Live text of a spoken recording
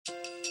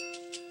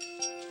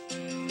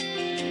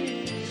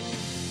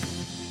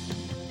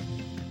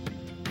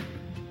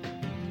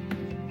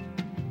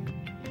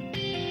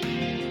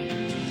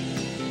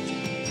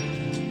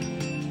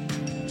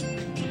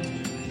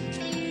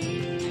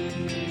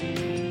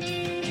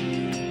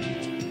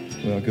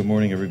Well, good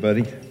morning,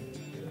 everybody.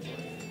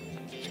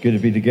 It's good to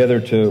be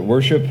together to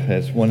worship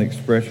as one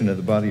expression of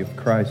the body of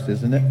Christ,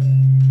 isn't it?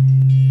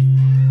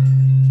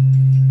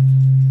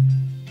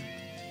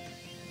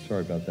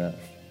 Sorry about that.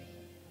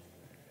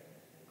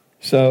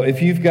 So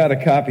if you've got a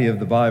copy of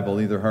the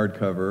Bible, either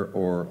hardcover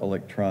or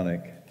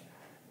electronic,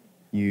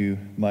 you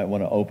might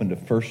want to open to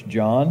 1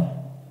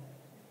 John,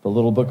 the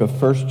little book of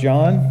 1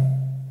 John,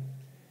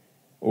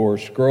 or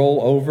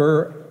scroll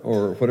over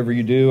or whatever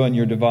you do on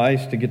your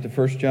device to get to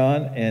 1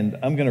 John. And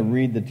I'm going to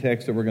read the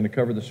text that we're going to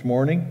cover this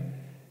morning,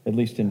 at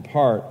least in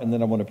part, and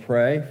then I want to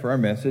pray for our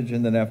message,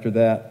 and then after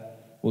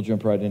that, we'll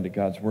jump right into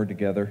God's Word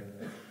together.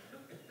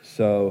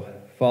 So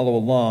follow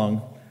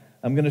along.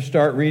 I'm going to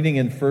start reading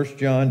in 1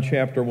 John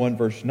chapter 1,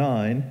 verse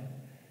 9,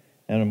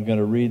 and I'm going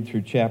to read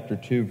through chapter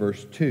 2,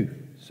 verse 2.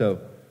 So,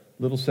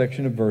 little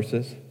section of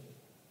verses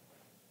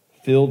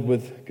filled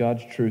with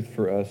God's truth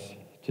for us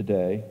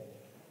today.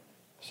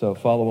 So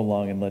follow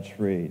along and let's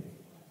read.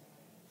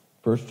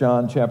 1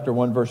 John chapter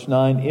 1, verse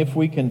 9, if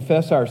we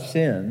confess our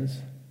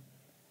sins,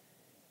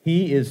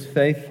 He is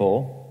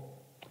faithful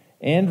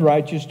and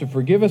righteous to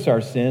forgive us our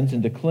sins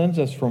and to cleanse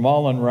us from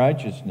all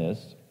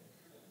unrighteousness.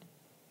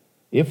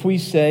 If we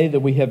say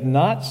that we have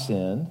not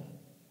sinned,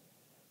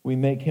 we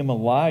make Him a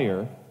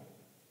liar,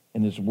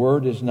 and His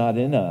word is not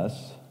in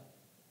us.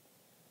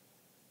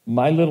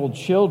 My little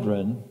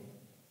children,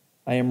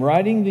 I am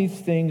writing these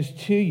things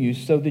to you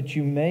so that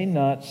you may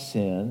not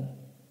sin.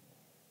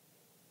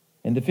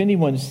 And if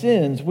anyone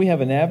sins, we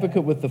have an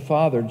advocate with the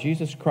Father,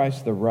 Jesus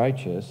Christ the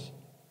righteous.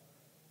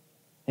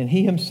 And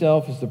He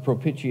Himself is the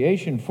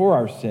propitiation for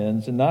our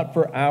sins, and not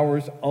for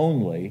ours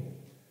only,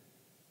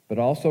 but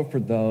also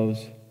for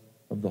those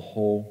of the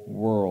whole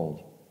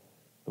world.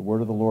 The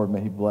word of the Lord,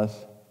 may He bless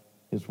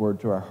His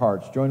word to our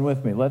hearts. Join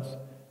with me. Let's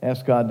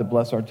ask God to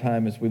bless our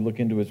time as we look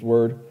into His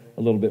word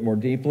a little bit more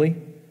deeply,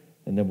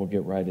 and then we'll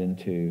get right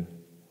into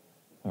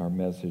our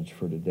message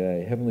for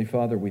today. Heavenly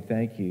Father, we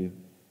thank You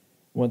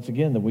once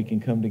again that we can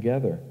come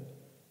together.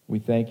 We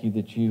thank You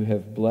that You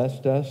have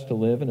blessed us to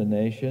live in a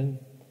nation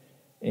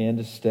and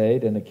a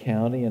state and a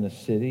county and a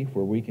city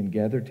where we can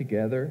gather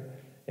together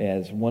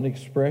as one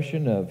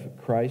expression of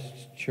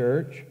Christ's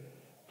church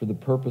for the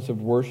purpose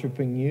of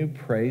worshiping You,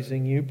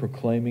 praising You,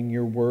 proclaiming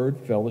Your word,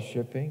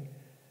 fellowshipping,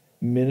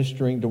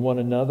 ministering to one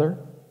another.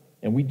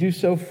 And we do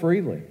so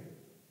freely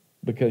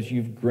because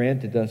You've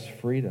granted us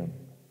freedom.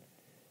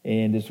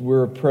 And as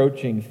we're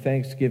approaching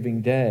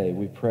Thanksgiving Day,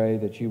 we pray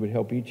that You would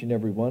help each and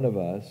every one of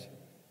us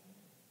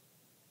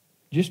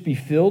just be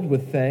filled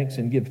with thanks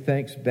and give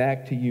thanks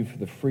back to You for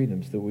the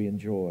freedoms that we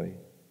enjoy.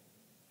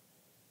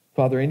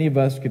 Father, any of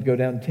us could go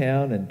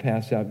downtown and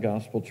pass out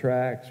gospel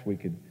tracts. We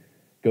could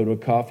go to a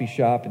coffee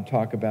shop and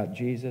talk about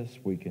Jesus.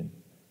 We can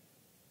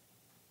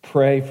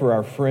pray for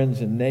our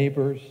friends and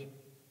neighbors.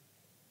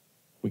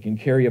 We can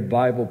carry a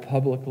Bible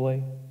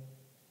publicly.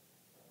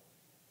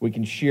 We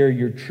can share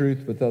Your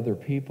truth with other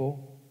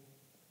people.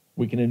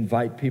 We can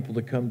invite people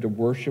to come to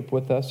worship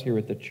with us here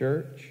at the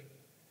church.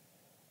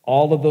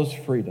 All of those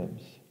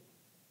freedoms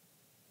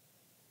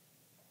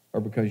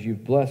are because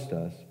You've blessed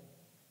us,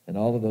 and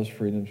all of those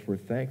freedoms we're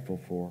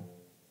thankful for.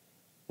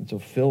 And so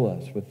fill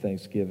us with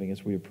thanksgiving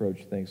as we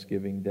approach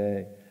Thanksgiving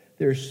Day.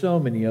 There are so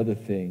many other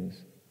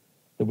things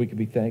that we could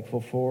be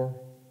thankful for.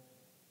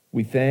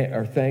 We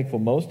are thankful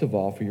most of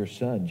all for Your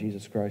Son,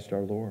 Jesus Christ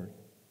our Lord.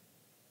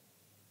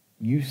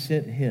 You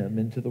sent Him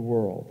into the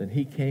world, and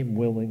He came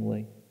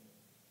willingly.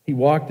 He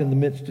walked in the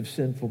midst of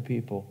sinful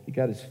people. He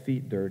got His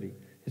feet dirty,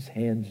 His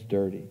hands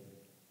dirty.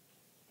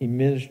 He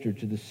ministered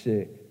to the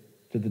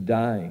sick, to the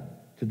dying,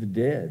 to the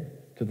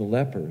dead, to the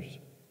lepers,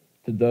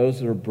 to those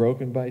that are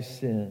broken by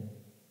sin.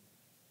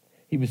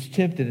 He was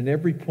tempted in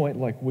every point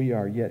like we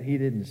are, yet He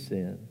didn't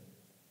sin.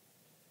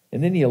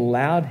 And then He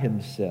allowed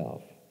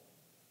Himself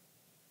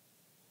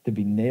to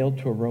be nailed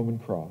to a Roman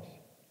cross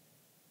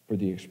for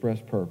the express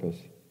purpose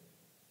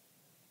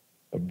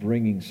of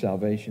bringing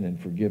salvation and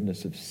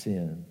forgiveness of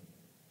sin,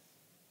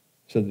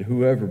 so that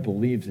whoever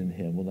believes in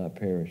Him will not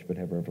perish but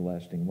have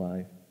everlasting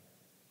life.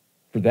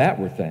 For that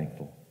we're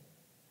thankful.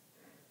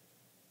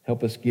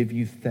 Help us give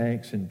You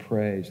thanks and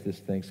praise this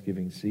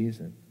Thanksgiving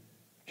season,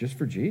 just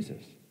for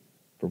Jesus,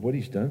 for what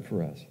He's done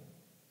for us.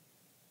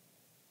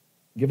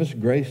 Give us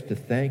grace to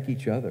thank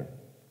each other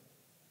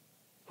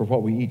for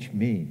what we each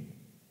mean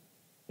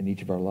in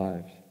each of our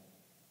lives.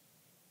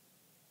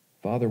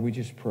 Father, we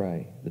just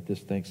pray that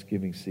this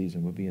Thanksgiving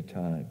season will be a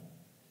time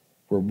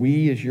where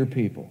we as Your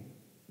people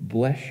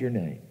bless Your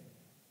name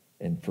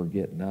and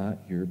forget not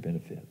Your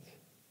benefits.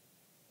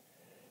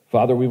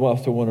 Father, we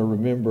also want to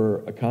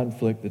remember a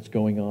conflict that's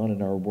going on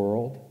in our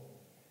world.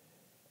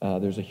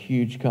 There's a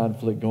huge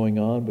conflict going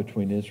on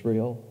between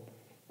Israel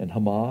and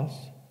Hamas,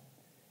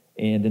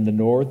 and in the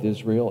north,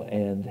 Israel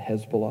and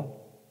Hezbollah.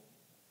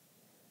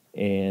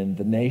 And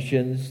the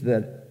nations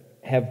that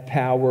have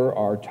power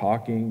are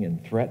talking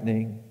and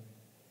threatening.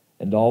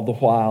 And all the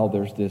while,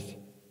 there's this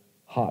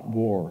hot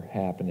war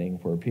happening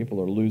where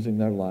people are losing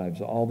their lives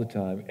all the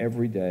time,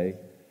 every day,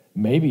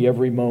 maybe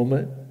every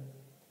moment.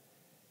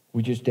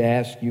 We just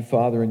ask you,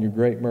 Father, in your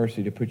great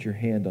mercy, to put your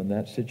hand on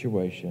that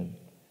situation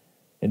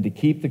and to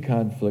keep the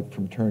conflict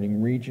from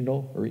turning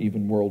regional or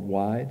even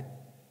worldwide.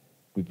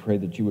 We pray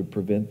that you would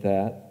prevent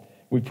that.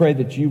 We pray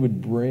that you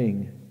would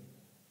bring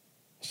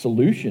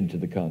solution to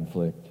the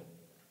conflict.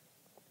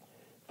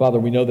 Father,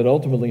 we know that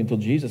ultimately until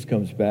Jesus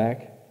comes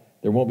back,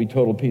 there won't be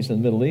total peace in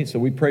the Middle East. So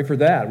we pray for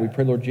that. We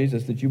pray, Lord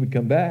Jesus, that you would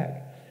come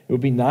back. It would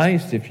be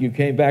nice if you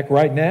came back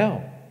right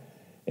now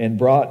and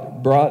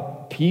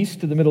brought peace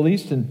to the Middle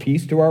East and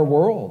peace to our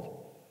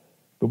world.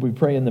 But we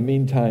pray in the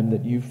meantime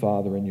that you,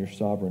 Father, in your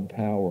sovereign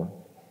power,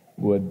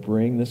 would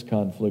bring this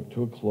conflict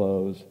to a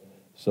close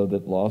so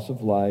that loss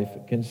of life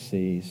can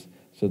cease,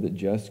 so that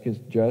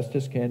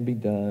justice can be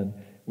done.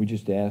 We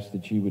just ask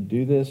that you would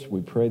do this.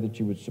 We pray that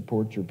you would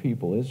support your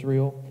people,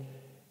 Israel.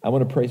 I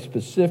want to pray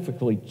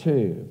specifically,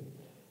 too,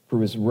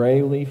 for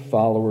Israeli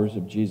followers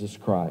of Jesus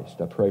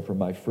Christ. I pray for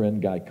my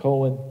friend Guy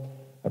Cohen.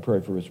 I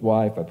pray for his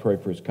wife. I pray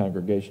for his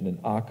congregation in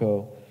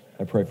Akko.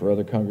 I pray for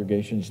other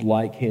congregations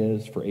like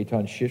his, for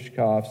Eitan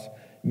Shishkov's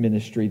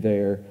ministry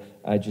there.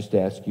 I just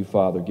ask you,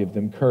 Father, give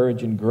them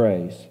courage and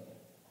grace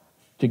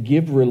to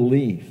give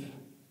relief,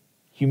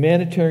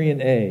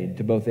 humanitarian aid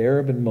to both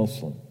Arab and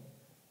Muslim,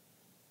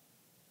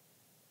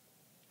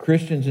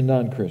 Christians and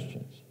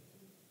non-Christians,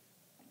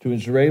 to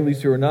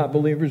Israelis who are not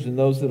believers and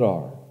those that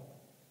are,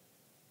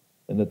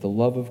 and that the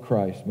love of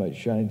Christ might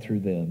shine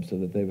through them so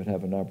that they would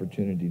have an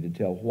opportunity to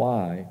tell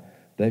why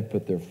they've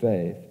put their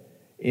faith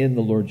in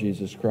the Lord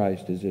Jesus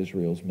Christ as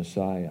Israel's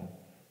Messiah.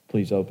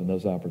 Please open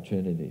those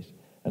opportunities.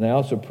 And I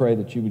also pray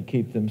that you would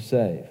keep them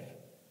safe.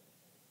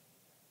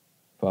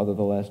 Father,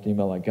 the last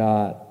email I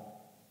got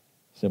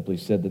simply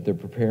said that they're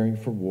preparing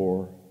for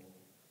war,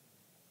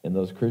 and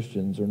those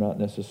Christians are not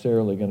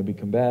necessarily going to be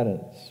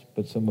combatants,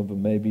 but some of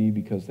them may be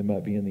because they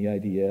might be in the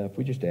IDF.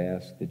 We just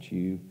ask that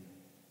you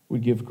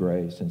would give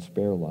grace and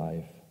spare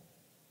life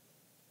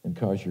and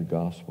cause your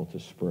gospel to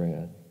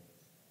spread.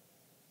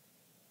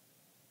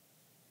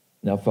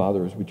 Now,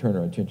 Father, as we turn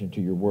our attention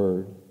to your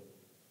word,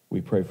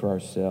 we pray for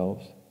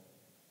ourselves.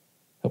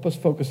 Help us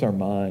focus our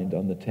mind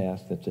on the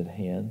task that's at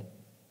hand.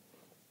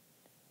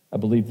 I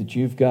believe that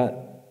you've got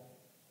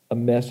a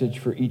message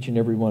for each and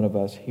every one of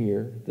us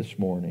here this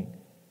morning.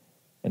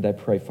 And I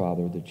pray,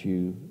 Father, that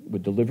you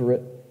would deliver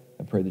it.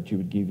 I pray that you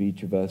would give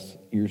each of us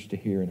ears to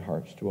hear and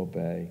hearts to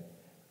obey.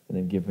 And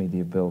then give me the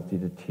ability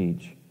to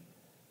teach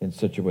in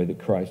such a way that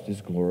Christ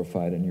is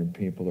glorified and your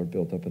people are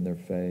built up in their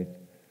faith.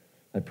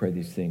 I pray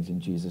these things in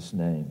Jesus'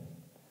 name.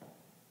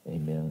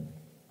 Amen.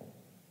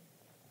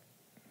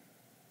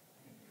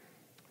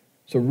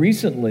 So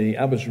recently,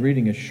 I was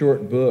reading a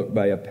short book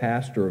by a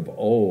pastor of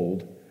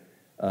old.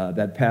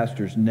 That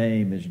pastor's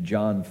name is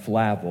John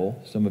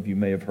Flavel. Some of you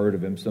may have heard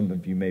of him. Some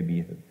of you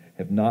maybe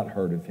have not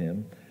heard of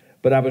him.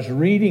 But I was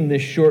reading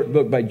this short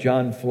book by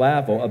John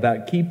Flavel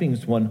about keeping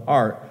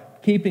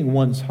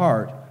one's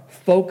heart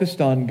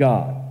focused on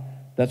God.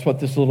 That's what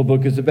this little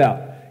book is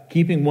about.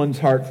 Keeping one's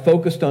heart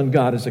focused on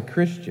God as a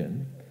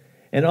Christian.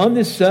 And on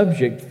this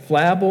subject,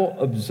 Flavel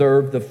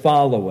observed the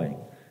following.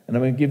 And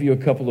I'm going to give you a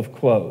couple of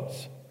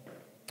quotes.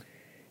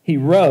 He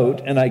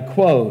wrote, and I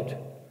quote,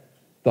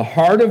 "The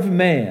heart of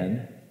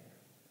man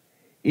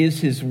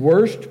is his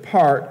worst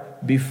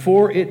part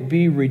before it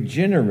be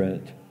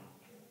regenerate,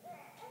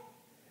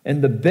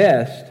 and the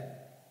best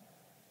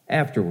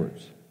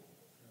afterwards."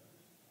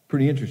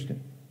 Pretty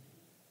interesting.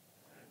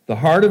 The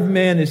heart of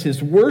man is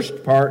his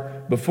worst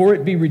part before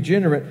it be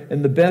regenerate,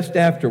 and the best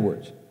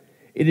afterwards.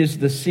 It is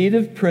the seat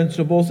of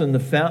principles and the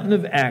fountain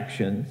of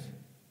actions.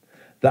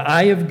 The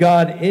eye of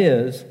God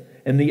is,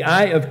 and the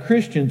eye of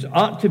Christians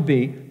ought to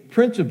be,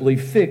 principally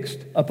fixed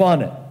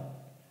upon it.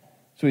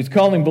 So he's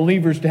calling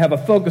believers to have a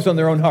focus on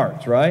their own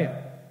hearts, right?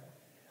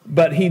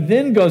 But he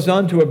then goes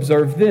on to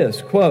observe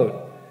this,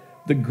 quote,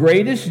 "The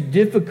greatest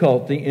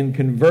difficulty in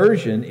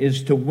conversion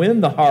is to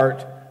win the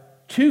heart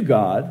to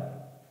God,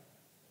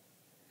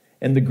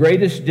 and the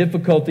greatest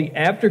difficulty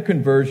after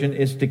conversion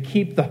is to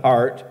keep the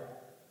heart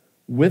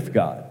with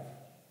God.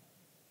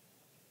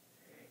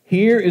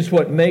 Here is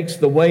what makes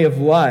the way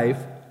of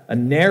life a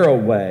narrow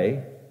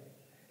way,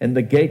 and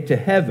the gate to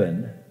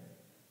heaven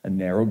a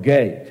narrow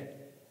gate."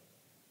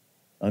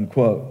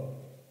 Unquote.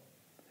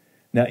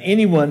 Now,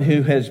 anyone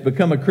who has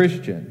become a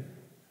Christian,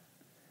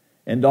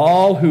 and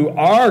all who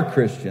are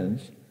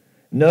Christians,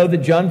 know that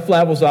John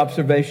Flavel's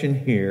observation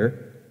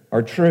here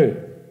are true.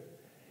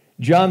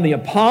 John the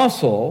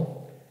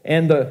Apostle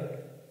and the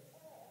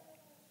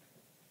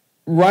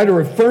writer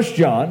of 1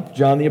 John,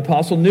 John the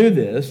Apostle, knew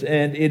this,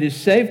 and it is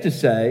safe to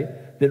say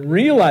that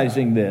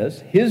realizing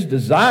this, his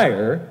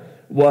desire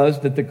was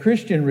that the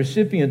Christian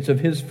recipients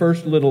of his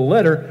first little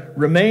letter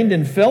remained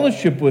in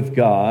fellowship with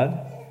God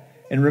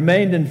and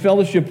remained in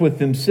fellowship with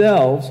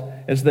themselves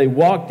as they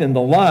walked in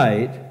the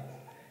light.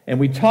 And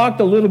we talked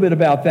a little bit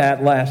about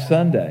that last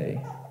Sunday.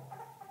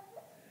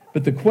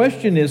 But the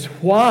question is,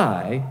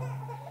 why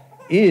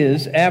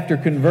is, after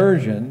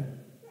conversion,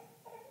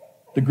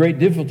 the great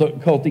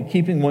difficulty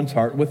keeping one's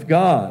heart with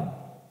God?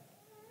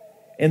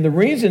 And the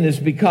reason is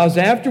because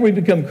after we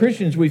become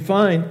Christians, we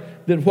find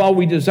that while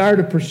we desire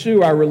to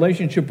pursue our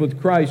relationship with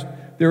Christ,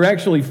 there are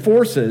actually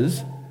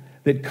forces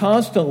that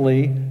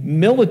constantly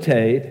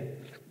militate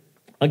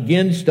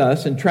against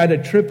us and try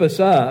to trip us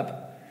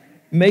up,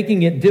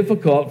 making it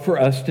difficult for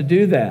us to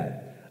do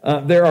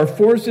that. There are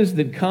forces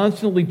that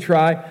constantly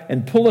try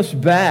and pull us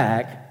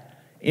back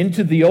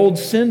into the old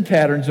sin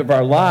patterns of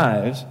our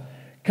lives,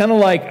 kind of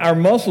like our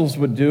muscles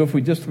would do if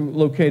we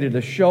dislocated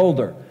a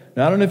shoulder.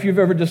 Now, I don't know if you've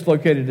ever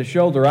dislocated a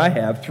shoulder. I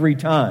have 3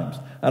 times.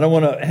 I don't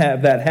want to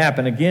have that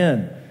happen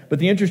again. But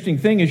the interesting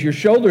thing is your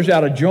shoulder's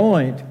out of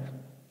joint,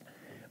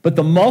 but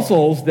the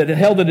muscles that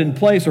held it in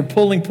place are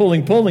pulling,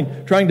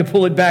 trying to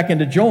pull it back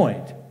into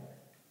joint.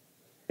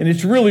 And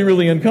it's really,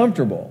 really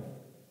uncomfortable.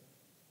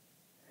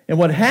 And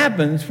what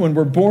happens when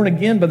we're born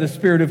again by the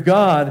Spirit of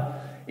God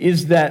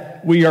is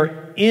that we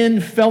are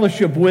in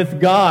fellowship with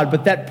God,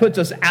 but that puts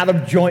us out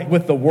of joint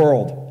with the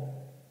world.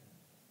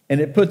 And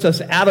it puts us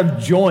out of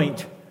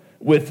joint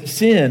with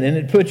sin, and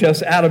it puts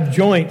us out of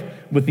joint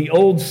with the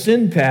old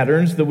sin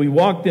patterns that we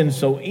walked in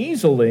so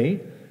easily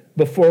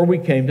before we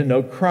came to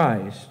know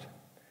Christ.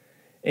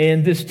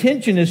 And this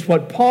tension is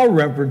what Paul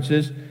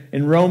references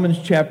in Romans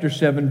chapter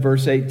 7,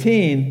 verse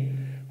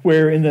 18,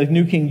 where in the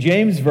New King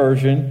James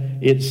Version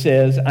it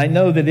says, I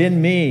know that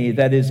in me,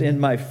 that is in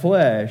my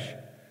flesh,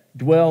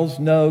 dwells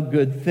no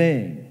good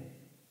thing.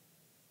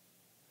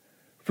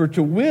 For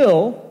to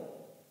will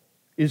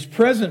is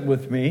present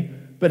with me,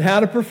 but how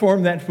to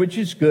perform that which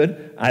is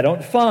good I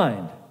don't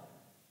find.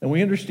 And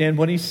we understand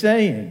what he's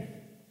saying.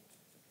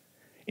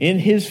 In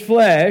his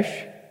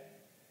flesh,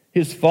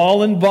 his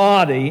fallen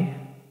body,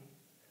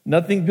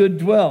 nothing good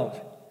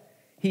dwelt.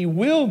 He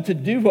willed to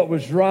do what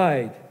was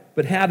right,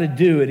 but how to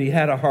do it, he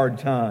had a hard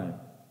time.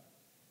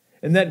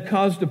 And that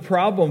caused a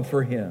problem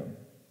for him.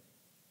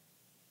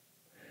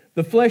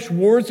 The flesh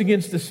wars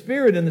against the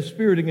Spirit and the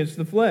Spirit against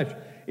the flesh.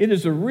 It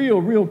is a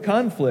real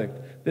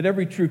conflict that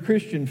every true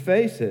Christian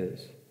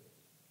faces.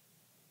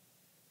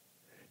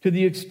 To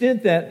the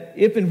extent that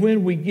if and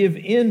when we give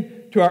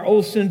in to our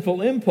old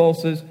sinful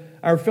impulses,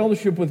 our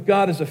fellowship with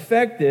God is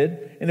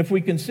affected, and if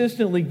we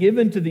consistently give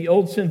in to the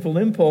old sinful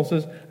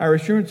impulses, our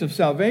assurance of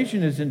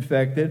salvation is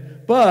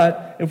infected.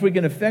 But if we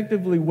can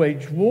effectively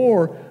wage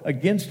war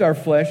against our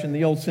flesh and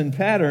the old sin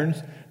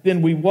patterns,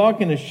 then we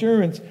walk in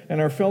assurance, and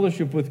our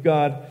fellowship with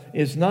God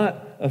is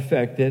not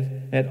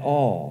affected at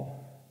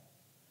all.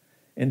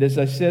 And as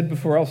I said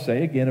before, I'll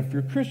say again, if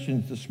you're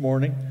Christians this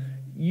morning,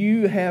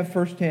 you have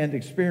firsthand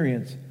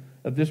experience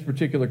of this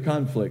particular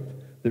conflict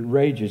that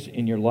rages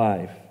in your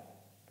life.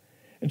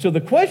 And so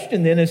the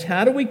question then is,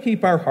 how do we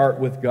keep our heart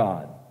with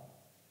God?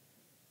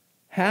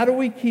 How do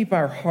we keep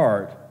our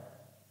heart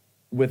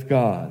with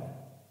God?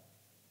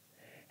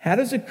 How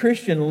does a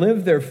Christian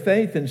live their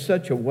faith in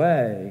such a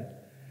way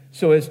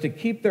so as to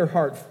keep their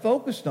heart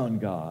focused on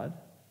God,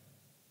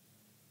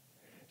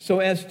 so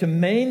as to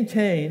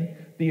maintain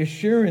the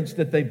assurance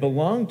that they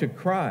belong to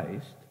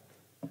Christ,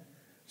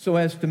 so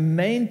as to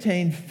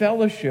maintain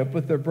fellowship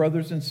with their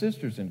brothers and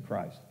sisters in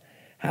Christ?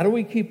 How do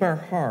we keep our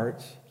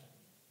hearts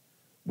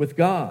with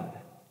God?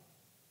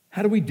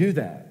 How do we do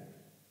that?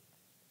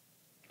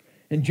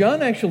 And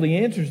John actually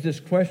answers this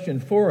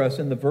question for us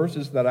in the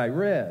verses that I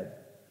read.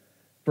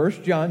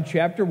 1 John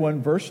chapter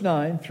 1, verse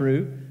 9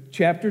 through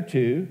chapter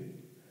 2,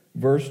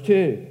 verse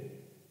 2.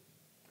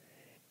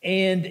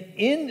 And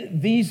in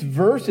these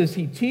verses,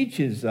 he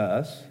teaches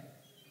us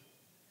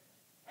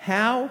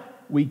how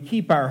we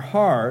keep our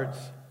hearts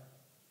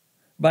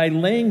by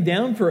laying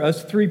down for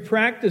us 3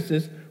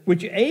 practices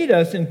which aid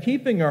us in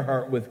keeping our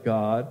heart with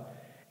God.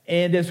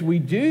 And as we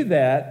do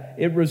that,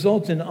 it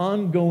results in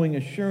ongoing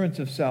assurance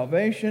of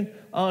salvation,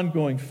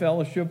 ongoing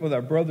fellowship with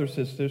our brothers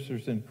and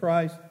sisters in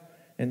Christ,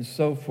 and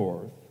so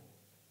forth.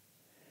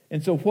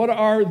 And so what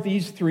are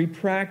these 3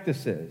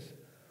 practices?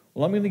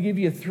 Well, I'm going to give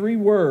you 3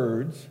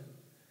 words.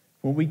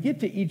 When we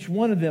get to each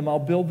one of them, I'll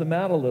build them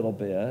out a little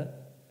bit.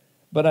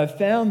 But I've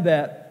found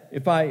that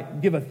if I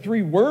give a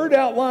 3-word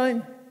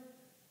outline,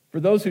 for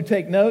those who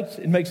take notes,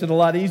 it makes it a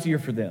lot easier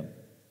for them,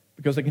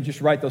 because they can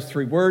just write those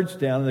 3 words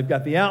down, and they've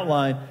got the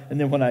outline, and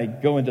then when I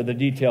go into the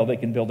detail, they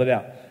can build it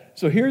out.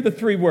 So here are the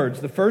 3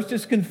 words. The first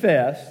is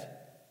confess.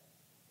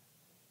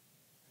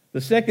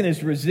 The second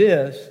is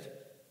resist.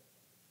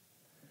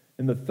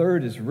 And the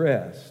third is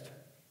rest.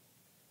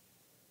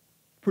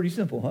 Pretty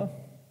simple, huh?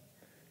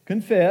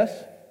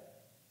 Confess,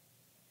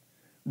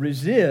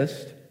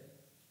 resist,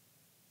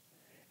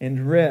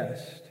 and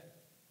rest.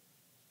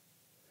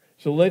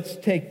 So let's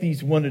take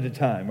these one at a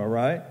time, all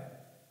right?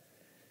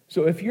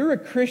 So if you're a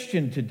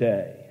Christian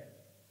today,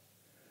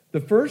 the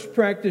first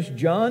practice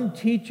John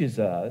teaches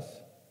us,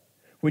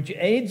 which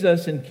aids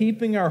us in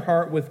keeping our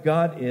heart with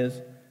God, is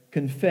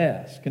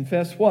confess.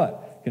 Confess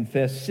what?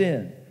 Confess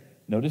sin.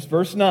 Notice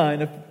verse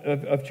 9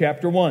 of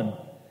chapter 1.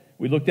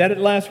 We looked at it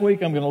last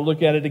week. I'm going to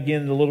look at it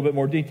again in a little bit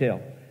more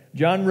detail.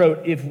 John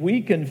wrote, if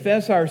we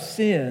confess our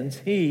sins,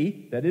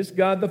 He, that is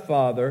God the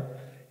Father,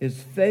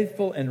 is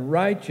faithful and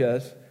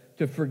righteous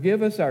to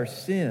forgive us our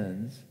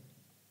sins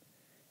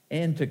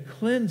and to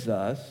cleanse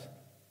us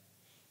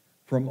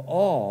from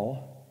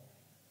all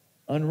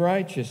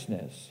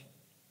unrighteousness.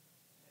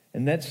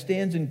 And that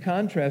stands in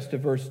contrast to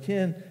verse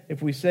 10.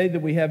 If we say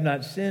that we have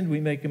not sinned, we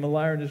make him a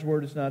liar and his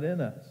word is not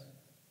in us.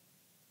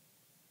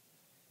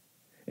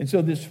 And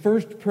so this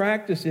first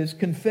practice is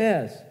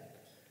confess.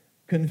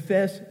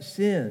 Confess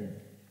sin.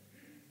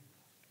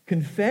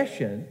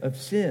 Confession of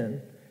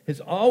sin has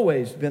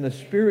always been a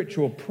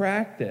spiritual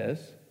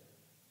practice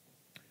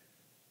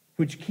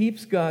which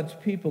keeps God's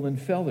people in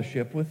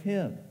fellowship with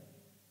him.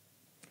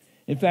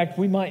 In fact,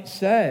 we might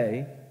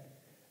say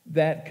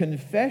that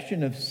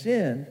confession of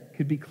sin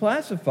could be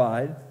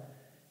classified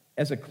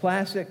as a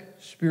classic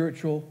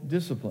spiritual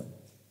discipline.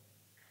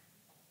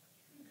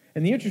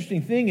 And the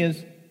interesting thing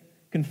is,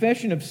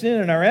 confession of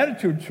sin and our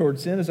attitude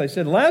towards sin, as I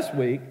said last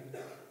week,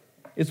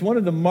 is one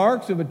of the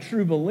marks of a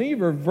true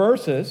believer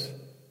versus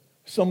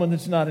someone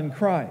that's not in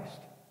Christ.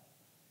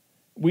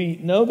 We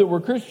know that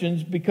we're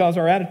Christians because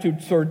our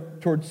attitude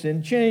towards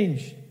sin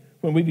changed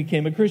when we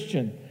became a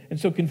Christian. And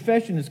so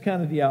confession is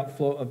kind of the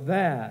outflow of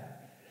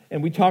that.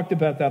 And we talked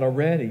about that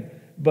already.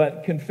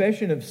 But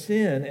confession of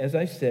sin, as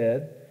I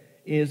said,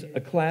 is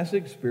a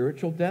classic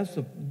spiritual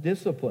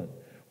discipline.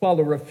 While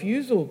the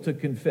refusal to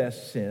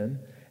confess sin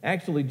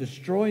actually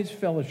destroys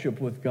fellowship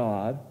with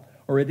God,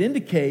 or it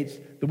indicates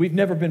that we've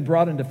never been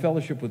brought into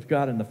fellowship with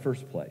God in the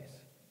first place.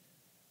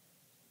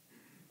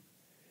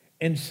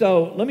 And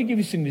so, let me give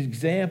you some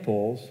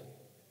examples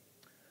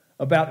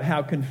about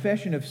how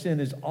confession of sin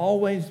has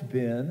always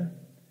been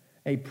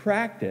a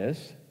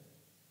practice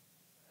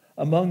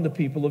among the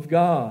people of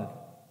God.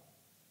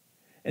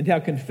 And how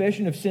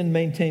confession of sin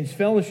maintains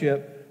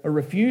fellowship, a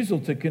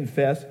refusal to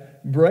confess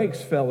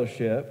breaks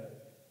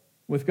fellowship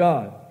with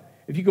God.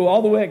 If you go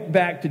all the way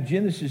back to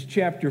Genesis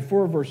chapter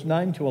 4, verse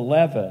 9 to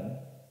 11,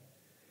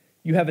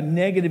 you have a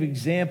negative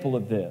example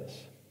of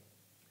this.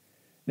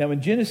 Now,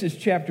 in Genesis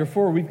chapter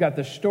 4, we've got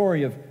the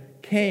story of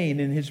Cain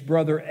and his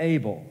brother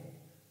Abel.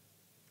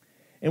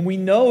 And we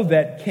know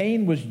that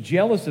Cain was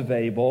jealous of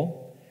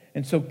Abel,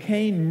 and so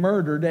Cain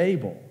murdered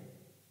Abel.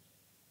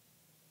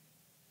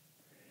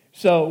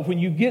 So when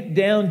you get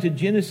down to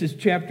Genesis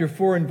chapter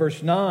 4 and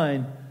verse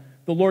 9,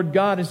 the Lord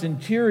God is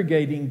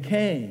interrogating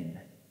Cain.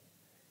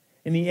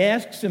 And he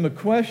asks him a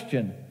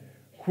question,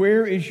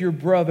 "Where is your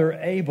brother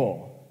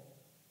Abel?"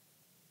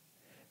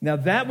 Now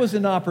that was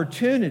an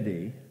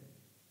opportunity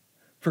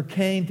for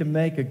Cain to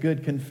make a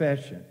good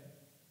confession.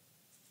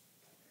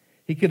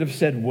 He could have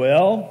said,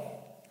 "Well,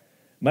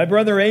 my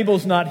brother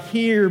Abel's not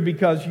here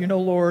because,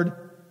 Lord,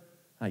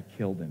 I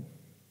killed him."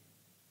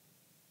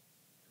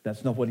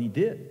 That's not what he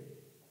did.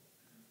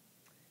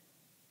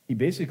 He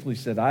basically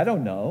said, "I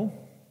don't know.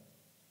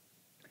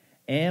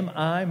 Am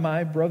I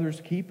my brother's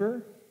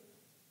keeper?"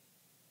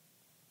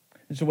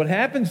 And so what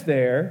happens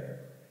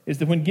there is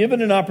that when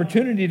given an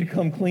opportunity to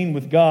come clean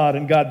with God,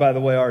 and God, by the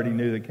way, already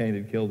knew that Cain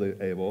had killed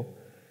Abel,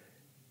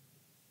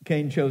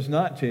 Cain chose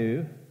not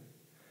to.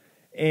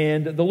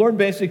 And the Lord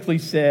basically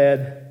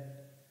said,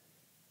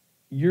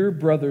 "Your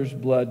brother's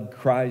blood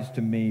cries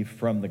to me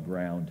from the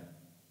ground."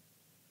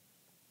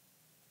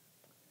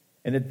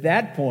 And at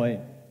that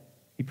point,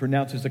 he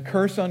pronounces a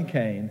curse on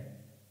Cain.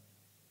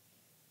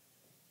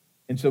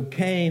 And so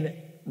Cain,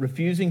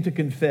 refusing to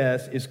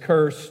confess, is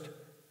cursed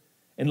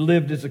and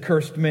lived as a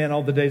cursed man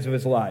all the days of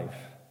his life.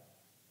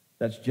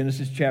 That's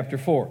Genesis chapter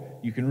 4.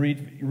 You can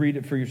read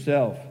it for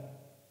yourself.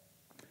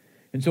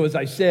 And so, as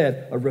I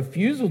said, a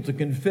refusal to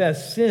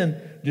confess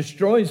sin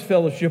destroys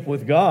fellowship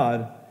with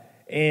God,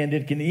 and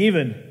it can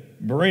even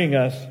bring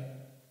us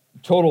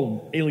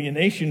total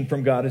alienation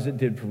from God as it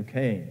did from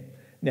Cain.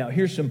 Now,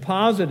 here's some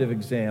positive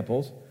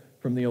examples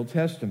from the Old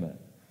Testament.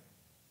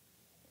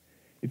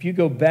 If you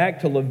go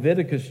back to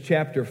Leviticus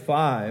chapter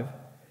 5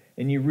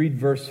 and you read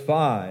verse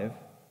 5,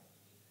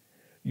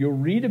 you'll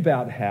read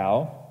about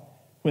how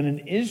when an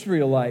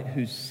Israelite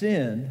who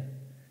sinned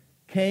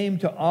came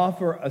to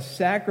offer a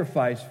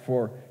sacrifice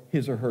for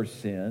his or her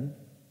sin,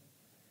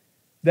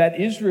 that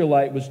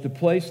Israelite was to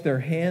place their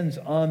hands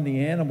on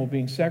the animal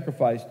being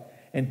sacrificed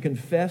and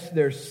confess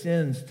their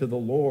sins to the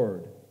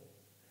Lord.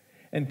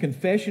 And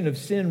confession of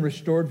sin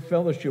restored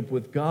fellowship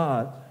with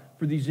God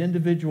for these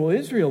individual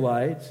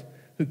Israelites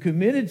who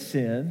committed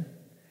sin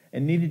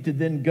and needed to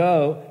then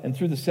go and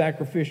through the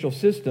sacrificial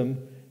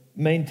system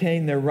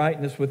maintain their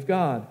rightness with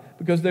God,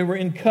 because they were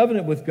in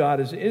covenant with God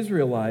as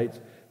Israelites,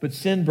 but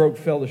sin broke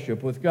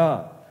fellowship with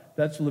God.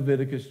 That's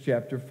Leviticus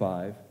chapter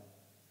 5,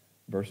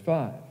 verse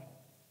 5.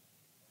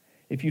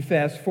 If you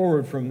fast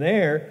forward from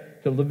there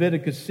to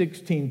Leviticus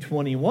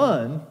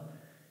 16:21,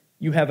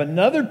 you have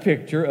another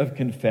picture of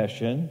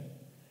confession,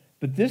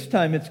 but this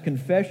time it's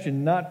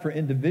confession not for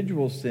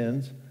individual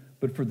sins,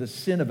 but for the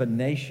sin of a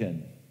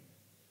nation.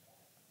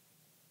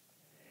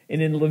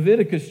 And in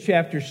Leviticus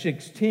chapter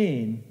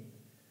 16,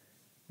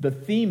 the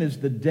theme is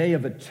the Day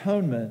of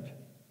Atonement.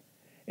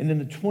 And in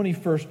the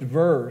 21st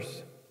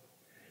verse,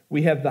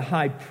 we have the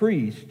high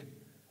priest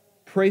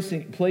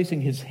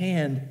placing his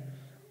hand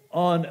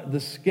on the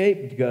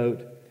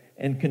scapegoat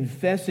and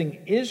confessing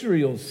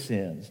Israel's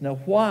sins. Now,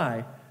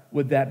 why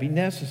would that be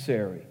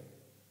necessary?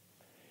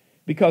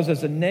 Because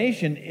as a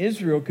nation,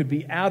 Israel could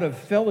be out of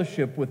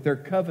fellowship with their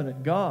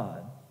covenant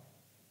God.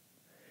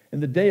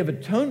 And the Day of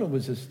Atonement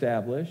was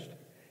established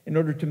in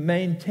order to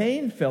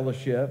maintain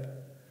fellowship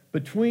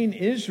between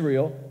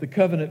Israel, the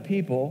covenant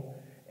people,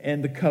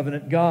 and the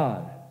covenant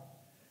God.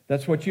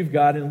 That's what you've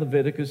got in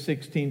Leviticus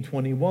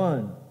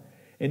 16:21,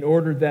 in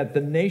order that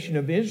the nation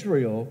of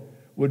Israel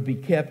would be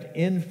kept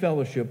in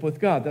fellowship with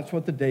God. That's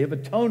what the Day of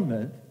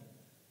Atonement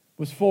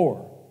was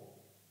for.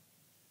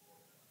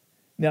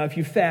 Now, if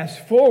you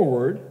fast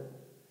forward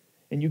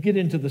and you get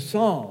into the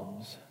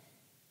Psalms,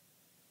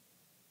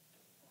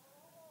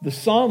 the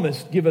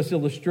psalmists give us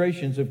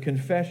illustrations of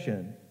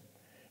confession.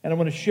 And I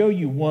want to show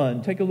you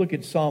one. Take a look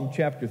at Psalm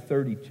chapter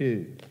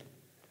 32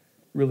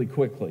 really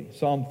quickly.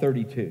 Psalm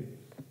 32.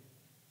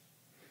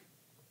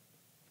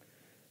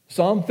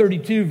 Psalm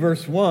 32,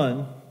 verse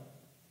 1,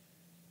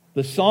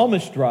 the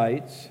psalmist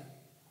writes,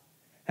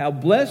 "How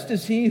blessed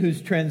is he whose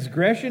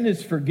transgression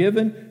is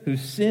forgiven,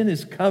 whose sin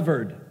is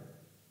covered.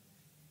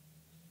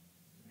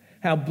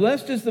 How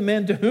blessed is the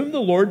man to whom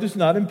the Lord does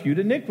not impute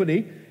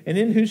iniquity, and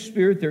in whose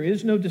spirit there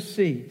is no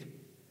deceit."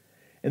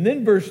 And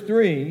then verse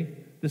 3,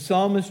 the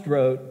psalmist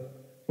wrote,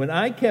 "When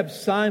I kept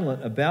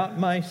silent about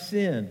my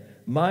sin,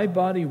 my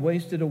body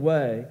wasted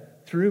away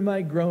through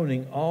my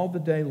groaning all the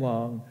day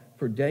long.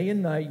 For day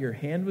and night your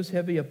hand was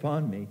heavy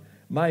upon me.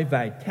 My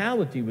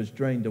vitality was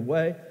drained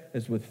away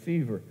as with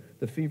fever,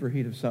 the fever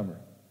heat of summer."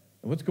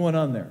 And what's going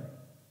on there?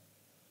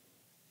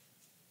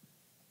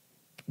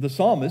 The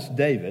psalmist,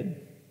 David,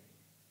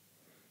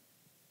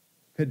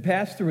 had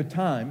passed through a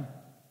time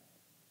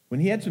when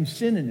he had some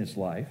sin in his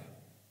life,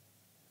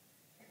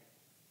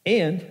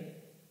 and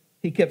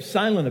he kept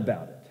silent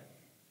about it.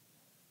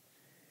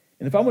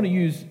 And if I want to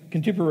use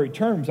contemporary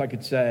terms, I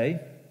could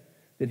say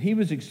that he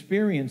was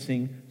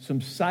experiencing some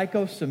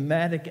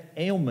psychosomatic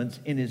ailments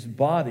in his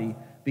body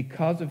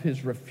because of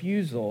his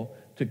refusal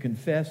to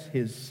confess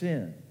his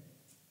sin.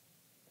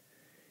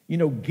 You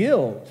know,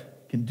 guilt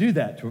can do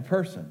that to a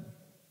person.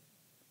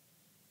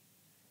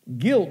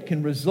 Guilt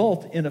can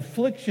result in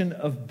affliction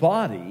of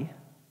body,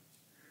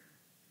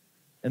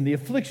 and the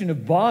affliction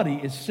of body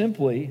is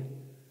simply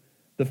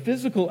the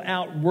physical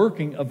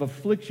outworking of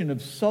affliction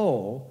of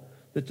soul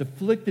that's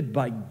afflicted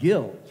by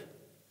guilt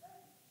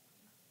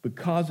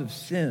because of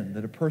sin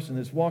that a person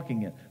is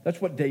walking in.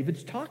 That's what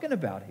David's talking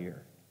about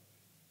here.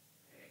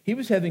 He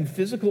was having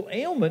physical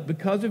ailment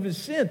because of his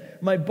sin.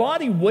 My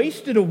body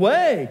wasted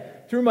away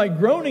through my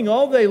groaning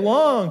all day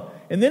long.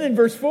 And then in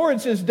verse 4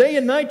 it says, "Day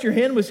and night your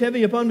hand was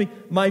heavy upon me.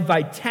 My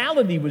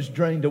vitality was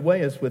drained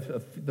away as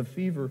with the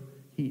fever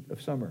heat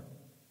of summer."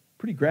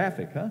 Pretty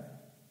graphic, huh?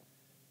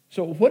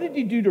 So what did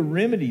he do to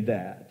remedy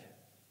that?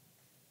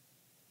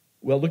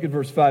 Well, look at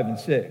verse 5 and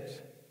 6.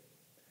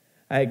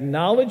 "I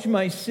acknowledge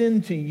my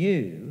sin to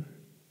you,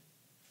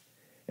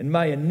 and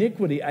my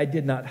iniquity I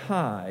did not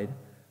hide.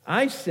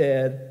 I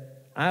said,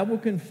 I will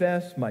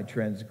confess my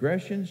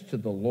transgressions to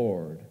the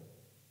Lord,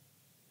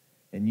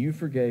 and you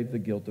forgave the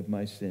guilt of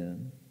my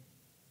sin.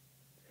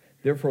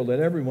 Therefore, let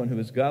everyone who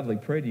is godly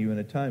pray to you in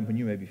a time when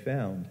you may be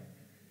found.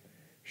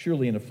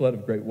 Surely in a flood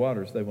of great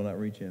waters they will not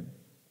reach him."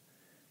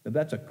 Now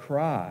that's a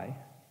cry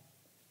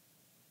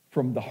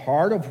from the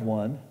heart of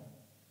one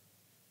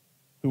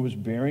who was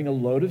bearing a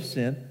load of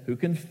sin, who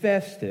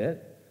confessed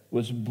it,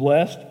 was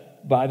blessed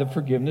by the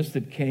forgiveness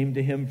that came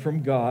to him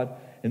from God,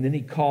 and then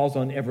he calls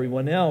on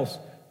everyone else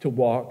to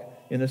walk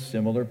in a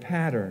similar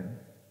pattern.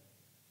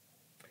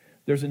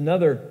 There's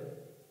another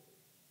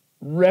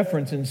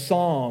reference in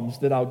Psalms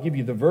that I'll give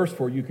you the verse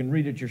for. You can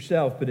read it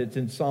yourself, but it's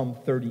in Psalm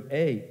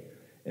 38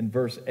 and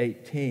verse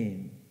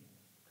 18.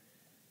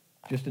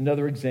 Just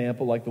another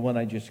example like the one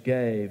I just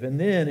gave. And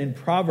then in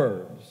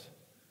Proverbs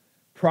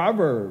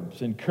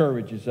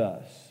encourages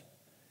us,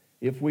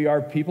 if we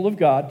are people of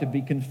God, to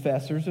be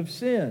confessors of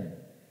sin.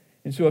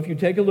 And so if you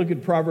take a look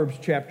at Proverbs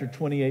chapter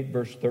 28,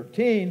 verse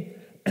 13,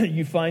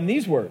 you find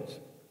these words.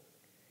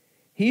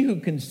 "He who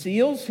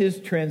conceals his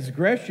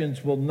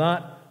transgressions will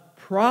not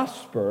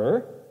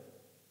prosper,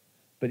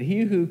 but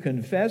he who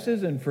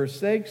confesses and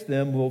forsakes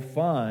them will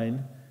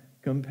find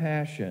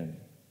compassion."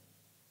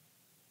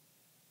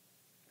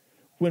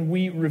 When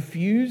we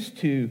refuse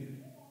to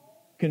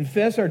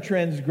confess our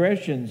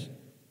transgressions,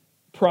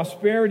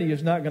 prosperity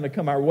is not going to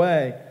come our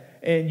way.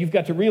 And you've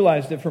got to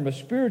realize that from a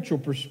spiritual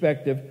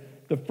perspective,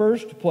 the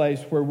first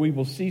place where we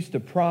will cease to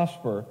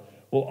prosper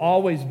will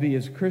always be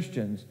as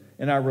Christians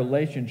in our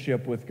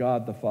relationship with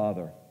God the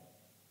Father.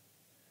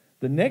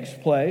 The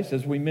next place,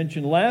 as we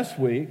mentioned last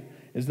week,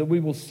 is that we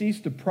will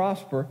cease to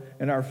prosper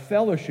in our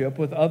fellowship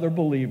with other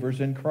believers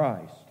in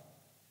Christ.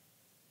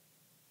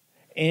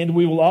 And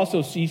we will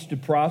also cease to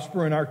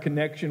prosper in our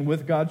connection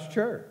with God's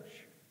church.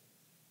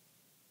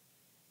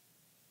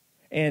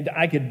 And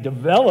I could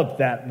develop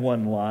that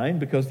one line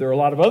because there are a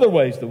lot of other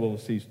ways that we'll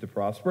cease to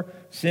prosper.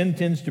 Sin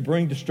tends to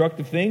bring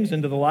destructive things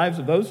into the lives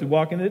of those who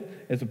walk in it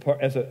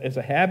as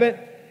a habit.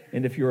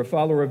 And if you're a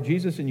follower of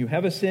Jesus and you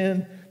have a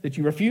sin that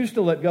you refuse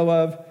to let go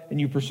of and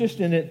you persist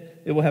in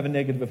it, it will have a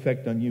negative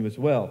effect on you as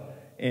well.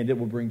 And it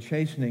will bring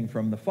chastening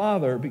from the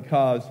Father,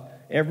 because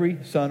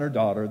every son or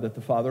daughter that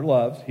the Father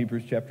loves,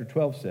 Hebrews chapter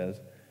 12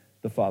 says,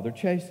 the Father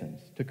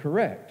chastens to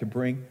correct, to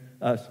bring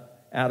us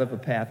out of a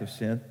path of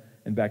sin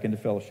and back into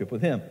fellowship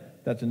with Him.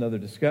 That's another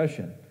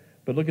discussion.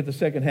 But look at the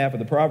second half of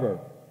the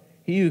proverb.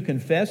 He who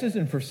confesses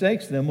and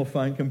forsakes them will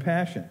find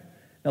compassion.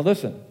 Now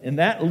listen, in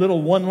that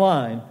little one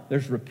line,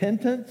 there's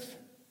repentance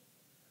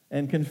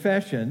and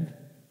confession,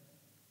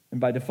 and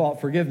by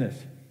default, forgiveness.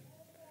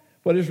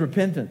 What is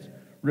repentance?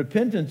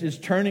 Repentance is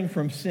turning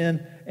from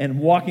sin and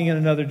walking in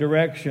another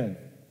direction.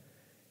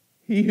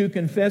 He who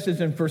confesses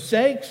and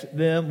forsakes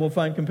them will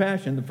find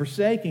compassion. The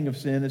forsaking of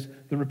sin is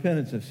the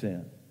repentance of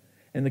sin.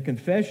 And the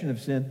confession of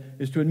sin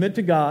is to admit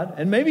to God,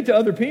 and maybe to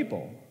other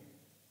people,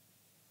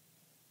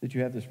 that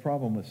you have this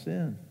problem with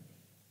sin.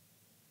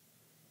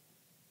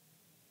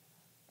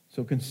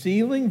 So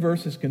concealing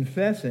versus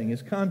confessing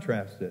is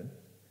contrasted.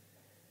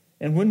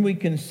 And when we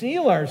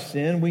conceal our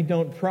sin, we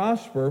don't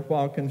prosper,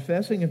 while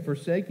confessing and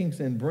forsaking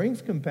sin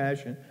brings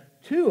compassion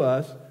to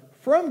us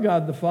from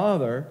God the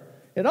Father.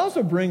 It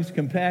also brings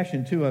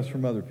compassion to us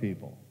from other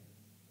people.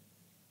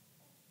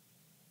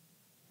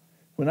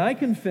 When I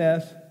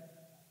confess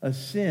a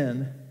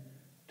sin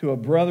to a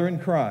brother in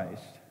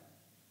Christ,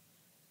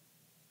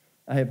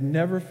 I have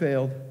never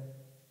failed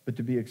but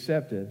to be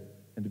accepted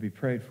and to be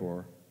prayed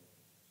for.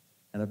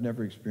 And I've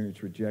never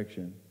experienced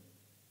rejection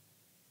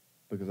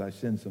because I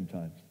sin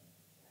sometimes.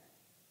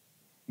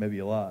 Maybe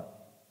a lot.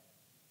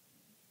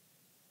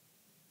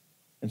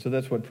 And so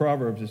that's what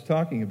Proverbs is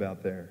talking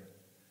about there.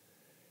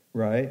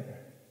 Right?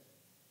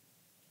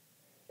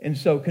 And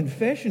so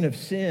confession of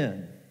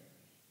sin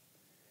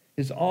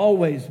has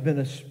always been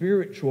a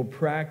spiritual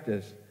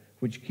practice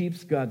which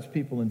keeps God's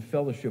people in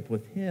fellowship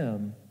with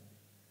Him,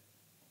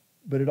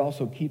 but it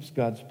also keeps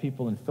God's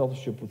people in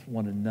fellowship with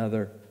one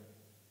another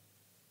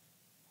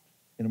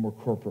in a more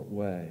corporate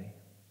way.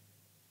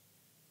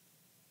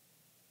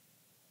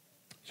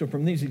 So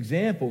from these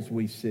examples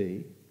we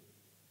see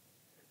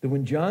that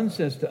when John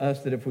says to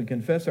us that if we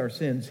confess our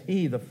sins,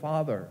 He, the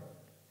Father,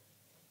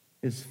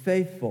 is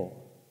faithful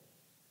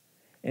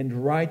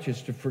and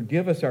righteous to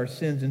forgive us our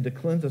sins and to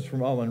cleanse us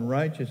from all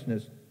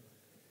unrighteousness,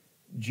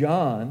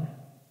 John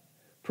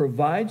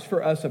provides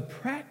for us a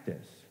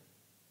practice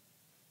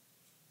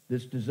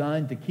that's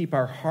designed to keep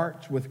our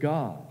hearts with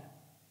God,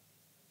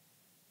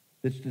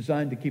 that's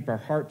designed to keep our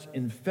hearts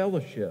in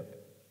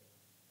fellowship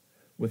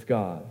with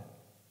God,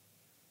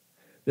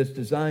 that's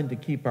designed to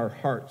keep our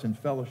hearts in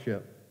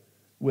fellowship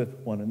with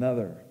one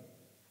another.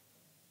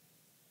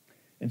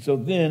 And so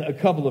then a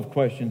couple of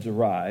questions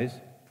arise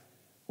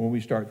when we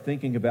start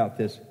thinking about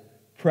this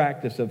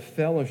practice of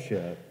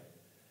fellowship.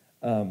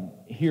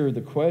 Here are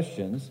the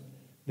questions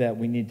that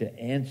we need to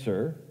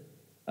answer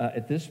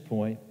at this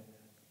point.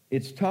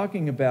 It's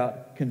talking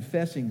about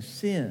confessing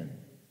sin.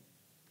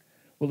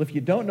 Well, if you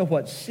don't know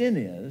what sin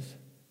is,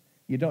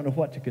 you don't know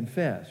what to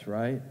confess,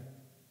 right?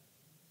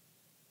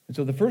 And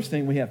so the first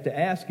thing we have to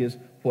ask is,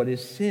 what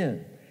is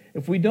sin?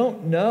 If we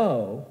don't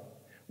know,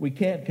 we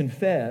can't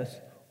confess,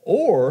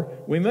 or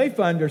we may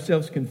find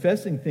ourselves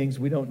confessing things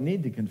we don't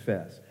need to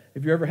confess.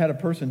 Have you ever had a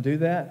person do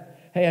that?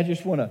 Hey,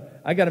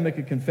 I got to make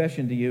a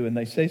confession to you, and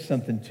they say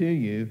something to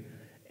you,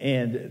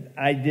 and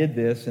I did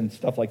this and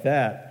stuff like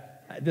that.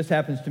 This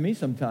happens to me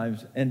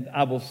sometimes, and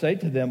I will say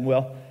to them,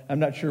 well, I'm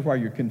not sure why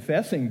you're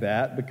confessing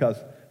that, because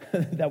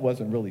that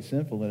wasn't really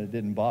sinful and it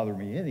didn't bother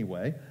me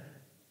anyway.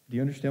 Do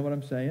you understand what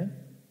I'm saying?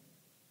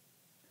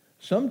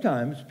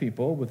 Sometimes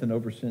people with an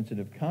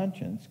oversensitive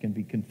conscience can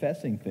be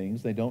confessing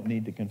things they don't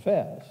need to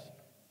confess.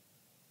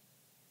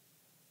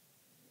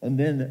 And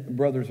then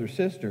brothers or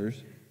sisters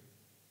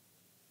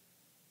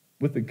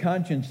with a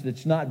conscience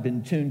that's not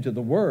been tuned to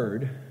the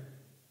Word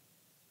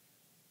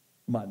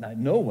might not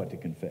know what to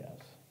confess.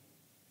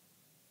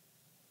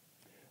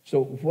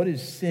 So what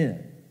is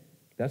sin?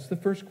 That's the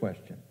first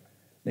question.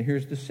 Now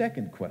here's the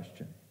second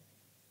question.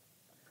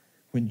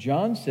 When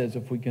John says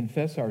if we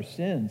confess our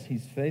sins,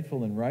 He's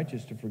faithful and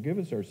righteous to forgive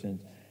us our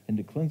sins and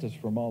to cleanse us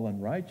from all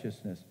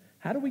unrighteousness,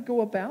 how do we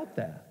go about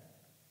that?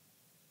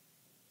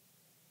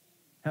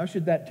 How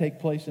should that take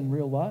place in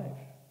real life?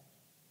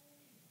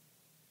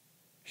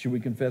 Should we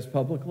confess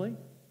publicly?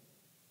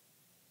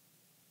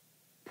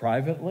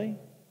 Privately?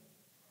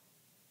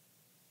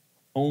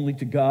 Only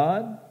to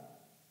God?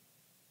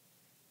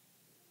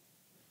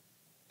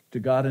 To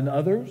God and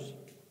others?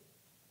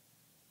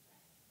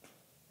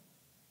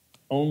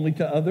 Only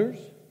to others?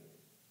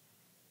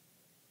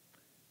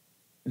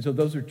 And so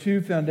those are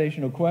two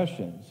foundational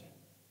questions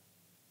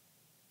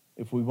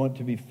if we want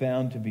to be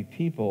found to be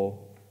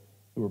people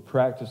who are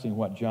practicing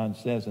what John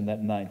says in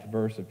that 9th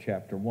verse of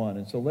chapter 1.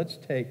 And so let's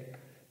take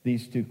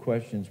these two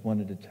questions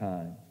one at a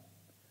time.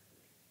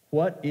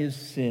 What is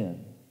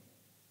sin?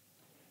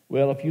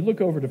 Well, if you look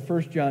over to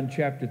 1 John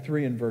chapter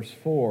 3 and verse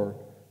 4,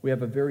 we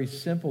have a very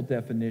simple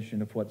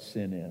definition of what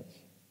sin is.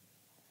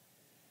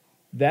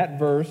 That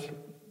verse,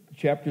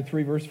 chapter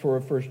 3, verse 4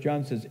 of 1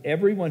 John says,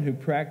 everyone who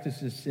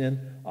practices sin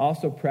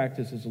also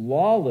practices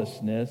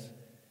lawlessness.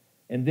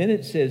 And then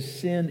it says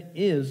sin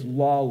is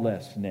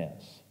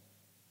lawlessness.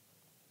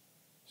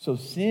 So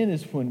sin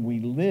is when we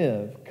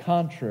live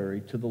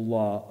contrary to the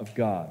law of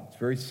God. It's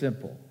very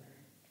simple.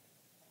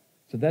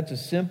 So that's a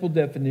simple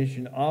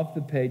definition off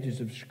the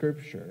pages of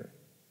Scripture.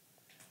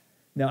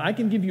 Now, I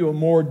can give you a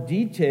more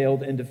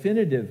detailed and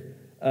definitive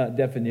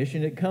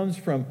definition. It comes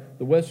from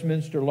the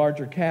Westminster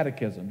Larger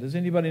Catechism. Does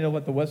anybody know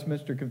what the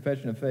Westminster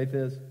Confession of Faith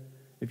is?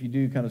 If you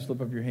do, kind of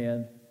slip up your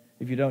hand.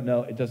 If you don't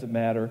know, it doesn't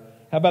matter.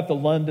 How about the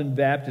London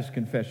Baptist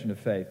Confession of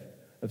Faith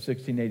of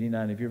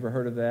 1689? Have you ever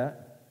heard of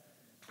that?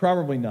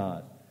 Probably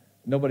not.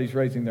 Nobody's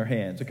raising their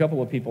hands. A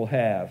couple of people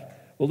have.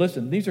 Well,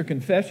 listen, these are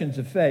confessions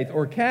of faith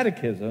or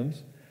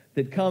catechisms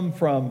that come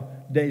from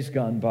days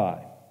gone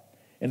by.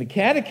 And the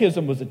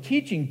catechism was a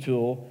teaching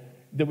tool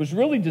that was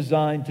really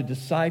designed to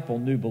disciple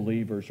new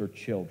believers or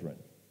children.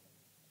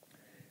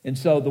 And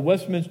so the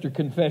Westminster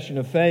Confession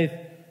of Faith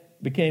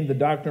became the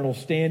doctrinal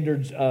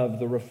standards of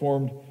the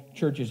Reformed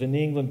churches in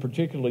England,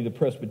 particularly the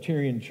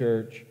Presbyterian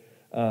Church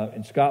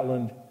in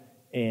Scotland.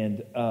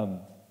 And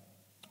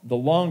the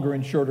longer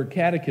and shorter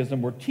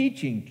catechism were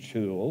teaching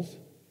tools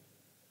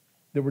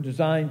that were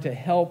designed to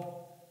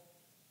help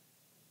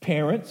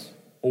parents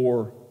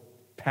or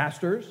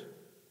pastors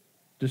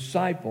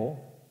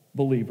disciple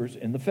believers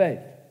in the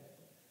faith.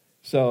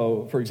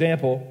 So, for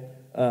example,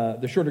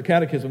 the shorter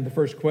catechism, the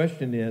first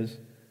question is,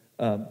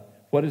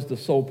 what is the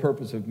sole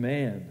purpose of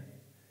man?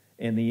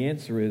 And the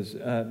answer is,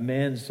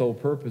 man's sole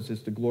purpose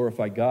is to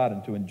glorify God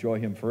and to enjoy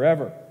Him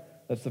forever.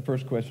 That's the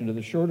first question of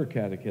the shorter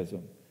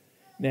catechism.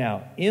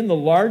 Now, in the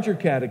larger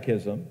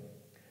catechism,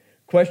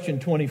 question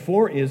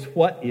 24 is,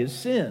 what is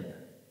sin?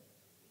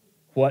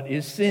 What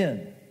is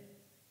sin?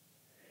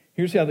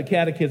 Here's how the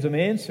catechism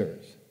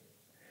answers.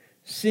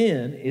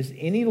 Sin is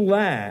any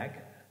lack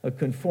of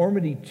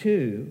conformity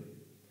to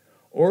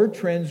or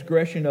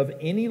transgression of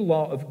any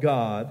law of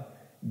God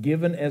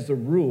given as a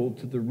rule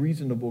to the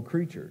reasonable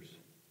creatures.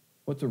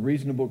 What's a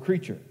reasonable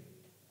creature?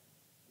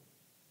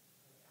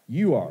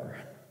 You are.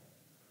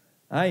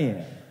 I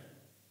am.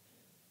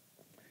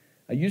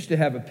 I used to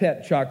have a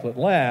pet chocolate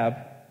lab.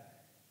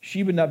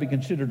 She would not be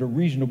considered a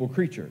reasonable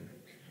creature.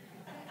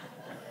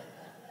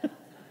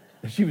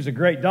 She was a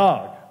great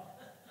dog,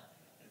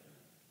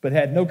 but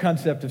had no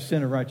concept of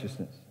sin or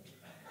righteousness.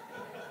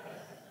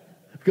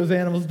 Because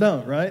animals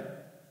don't, right?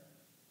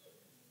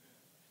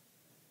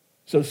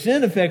 So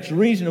sin affects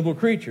reasonable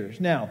creatures.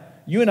 Now,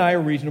 you and I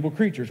are reasonable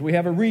creatures. We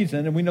have a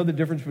reason, and we know the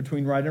difference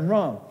between right and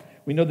wrong.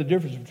 We know the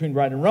difference between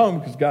right and wrong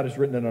because God has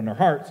written it on our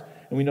hearts,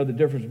 and we know the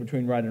difference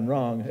between right and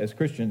wrong as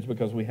Christians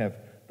because we have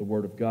the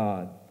Word of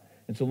God.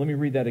 And so let me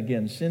read that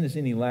again. Sin is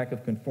any lack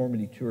of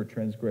conformity to or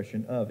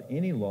transgression of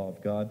any law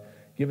of God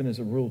given as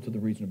a rule to the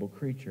reasonable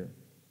creature.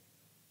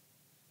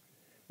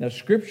 Now,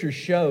 Scripture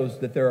shows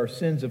that there are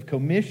sins of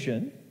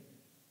commission,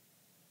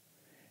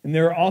 and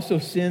there are also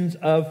sins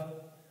of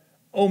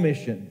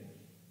omission.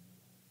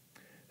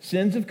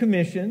 Sins of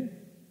commission,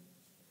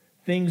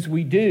 things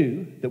we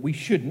do that we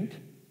shouldn't,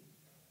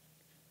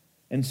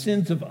 and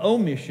sins of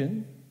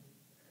omission,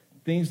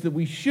 things that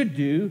we should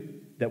do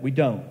that we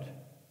don't.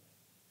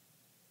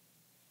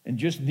 And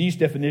just these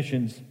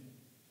definitions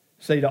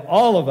say to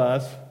all of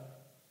us,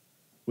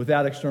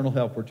 without external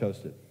help, we're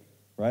toasted,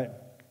 right?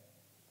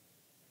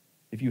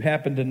 If you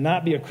happen to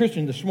not be a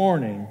Christian this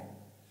morning,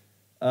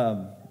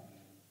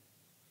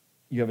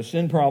 you have a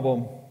sin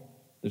problem.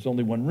 There's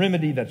only one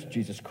remedy, that's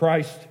Jesus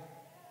Christ.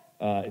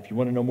 If you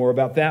want to know more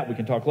about that, we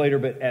can talk later.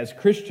 But as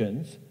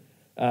Christians,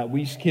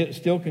 we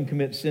still can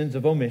commit sins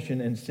of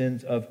omission and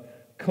sins of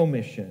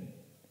commission.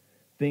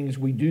 Things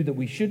we do that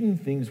we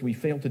shouldn't, things we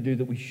fail to do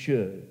that we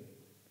should.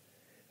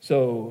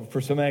 So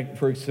for some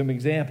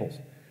examples,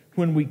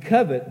 when we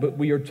covet but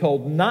we are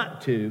told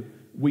not to,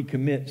 we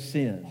commit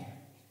sin.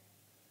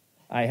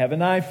 I have an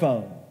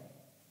iPhone.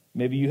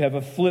 Maybe you have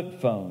a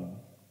flip phone.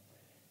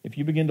 If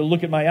you begin to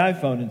look at my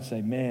iPhone and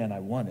say, man, I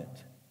want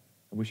it.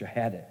 I wish I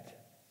had it.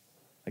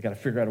 I got to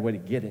figure out a way to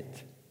get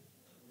it.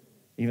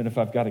 Even if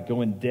I've got to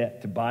go in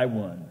debt to buy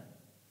one.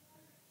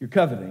 You're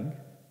coveting.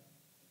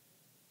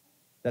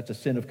 That's a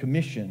sin of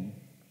commission,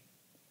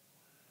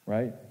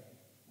 right?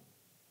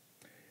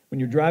 When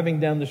you're driving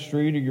down the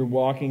street or you're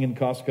walking in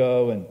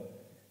Costco and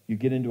you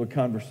get into a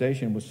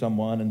conversation with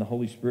someone and the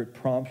Holy Spirit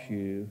prompts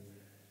you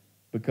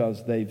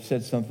because they've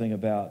said something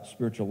about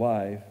spiritual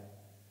life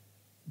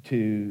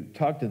to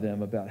talk to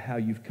them about how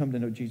you've come to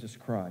know Jesus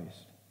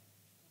Christ.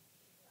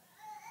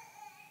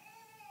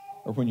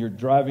 Or when you're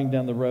driving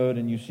down the road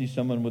and you see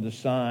someone with a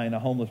sign, a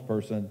homeless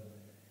person,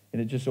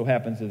 and it just so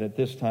happens that at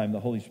this time the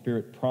Holy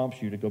Spirit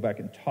prompts you to go back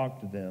and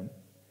talk to them,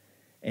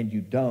 and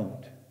you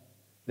don't,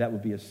 that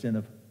would be a sin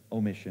of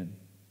omission.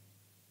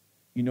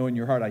 You know in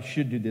your heart, I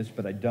should do this,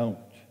 but I don't.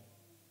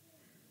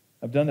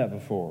 I've done that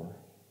before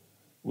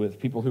with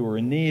people who were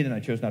in need, and I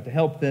chose not to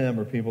help them,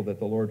 or people that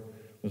the Lord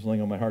was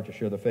laying on my heart to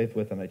share the faith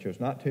with, and I chose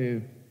not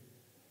to.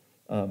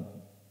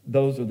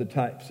 Those are the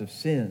types of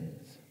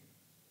sins.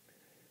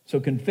 So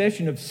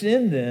confession of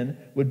sin then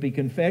would be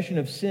confession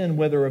of sin,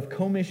 whether of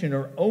commission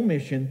or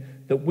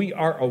omission, that we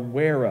are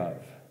aware of.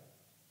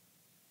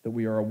 That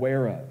we are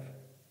aware of.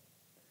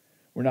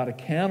 We're not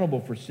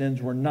accountable for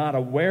sins we're not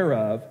aware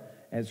of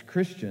as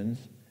Christians.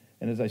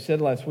 And as I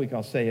said last week,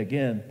 I'll say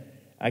again,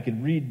 I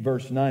could read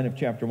verse 9 of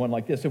chapter 1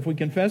 like this. If we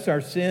confess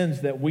our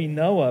sins that we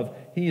know of,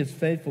 He is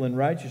faithful and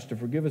righteous to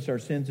forgive us our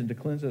sins and to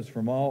cleanse us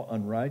from all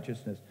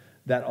unrighteousness.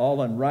 That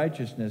all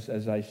unrighteousness,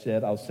 as I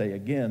said, I'll say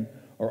again,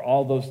 are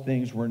all those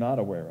things we're not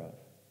aware of.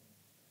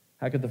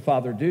 How could the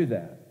Father do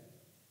that?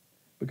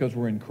 Because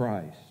we're in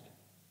Christ.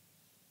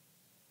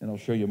 And I'll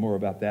show you more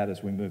about that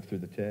as we move through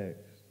the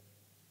text.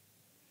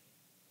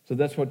 So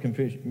that's what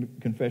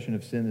confession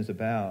of sin is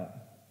about.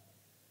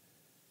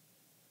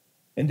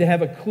 And to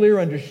have a clear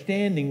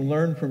understanding,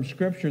 learn from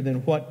Scripture,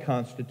 then what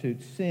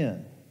constitutes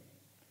sin.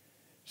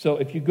 So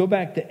if you go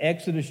back to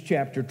Exodus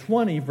chapter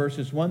 20,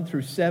 verses 1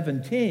 through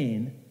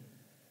 17,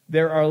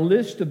 there are a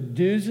list of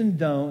do's and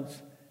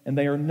don'ts, and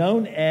they are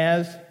known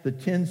as the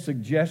 10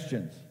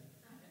 suggestions.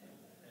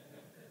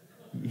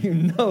 You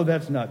know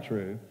that's not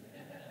true.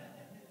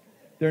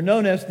 They're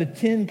known as the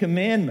 10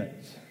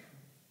 commandments.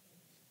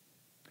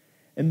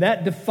 And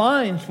that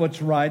defines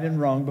what's right and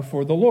wrong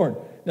before the Lord.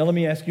 Now let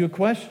me ask you a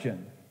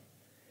question.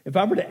 If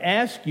I were to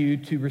ask you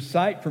to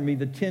recite for me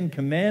the 10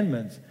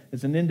 commandments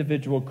as an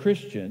individual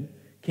Christian,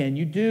 can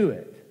you do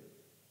it?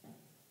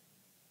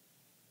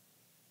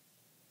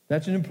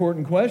 That's an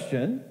important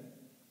question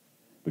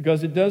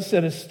because it does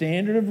set a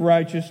standard of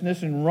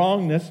righteousness and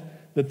wrongness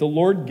that the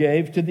Lord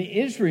gave to the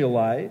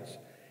Israelites.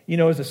 You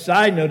know, as a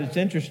side note, it's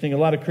interesting, a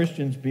lot of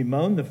Christians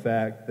bemoan the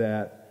fact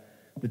that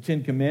the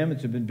 10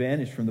 commandments have been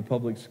banished from the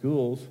public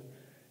schools.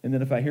 And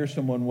then if I hear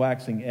someone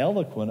waxing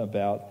eloquent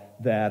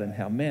about that and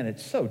how, man,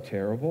 it's so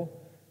terrible,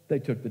 they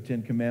took the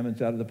 10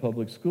 commandments out of the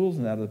public schools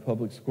and out of the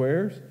public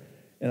squares.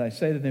 And I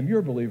say to them, you're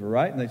a believer,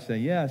 right? And they say,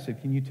 yeah. I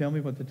said, can you tell me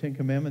what the 10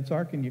 commandments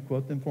are? Can you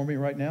quote them for me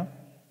right now?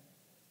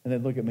 And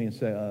they'd look at me and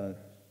say,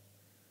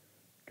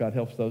 God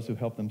helps those who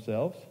help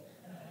themselves.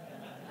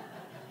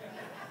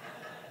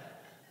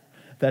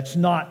 That's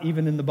not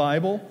even in the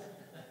Bible.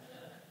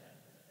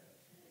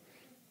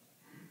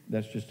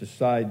 That's just a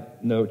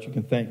side note. You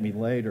can thank me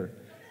later.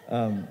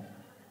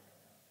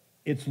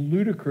 It's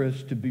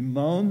ludicrous to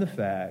bemoan the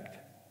fact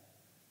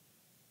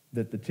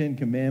that the 10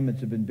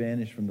 commandments have been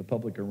banished from the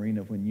public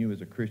arena when you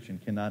as a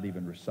Christian cannot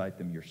even recite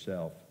them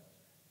yourself.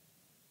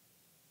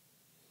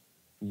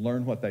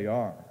 Learn what they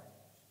are.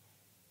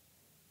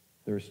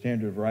 They're a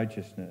standard of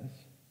righteousness.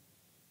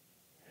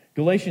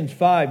 Galatians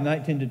 5,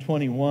 19 to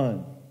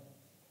 21.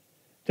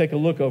 Take a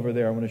look over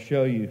there. I want to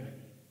show you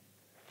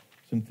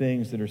some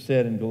things that are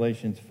said in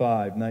Galatians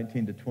 5,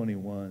 19 to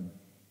 21.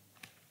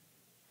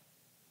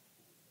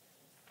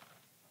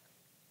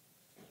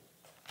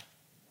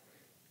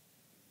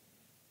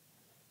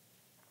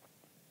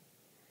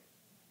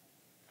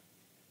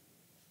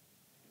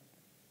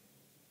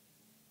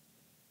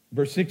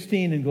 Verse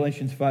 16 in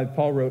Galatians 5,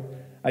 Paul wrote,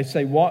 I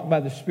say, walk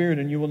by the Spirit,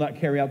 and you will not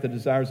carry out the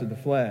desires of the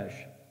flesh.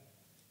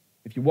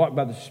 If you walk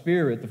by the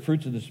Spirit, the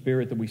fruits of the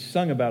Spirit that we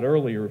sung about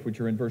earlier, which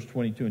are in verse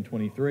 22 and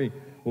 23,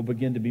 will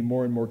begin to be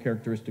more and more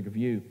characteristic of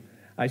you.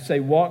 I say,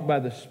 walk by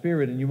the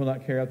Spirit, and you will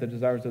not carry out the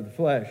desires of the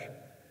flesh.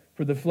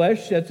 For the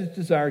flesh sets its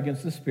desire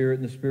against the Spirit,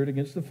 and the Spirit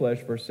against the flesh.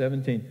 Verse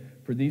 17,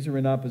 for these are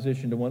in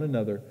opposition to one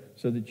another,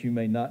 so that you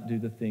may not do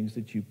the things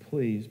that you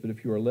please. But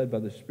if you are led by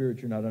the Spirit,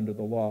 you're not under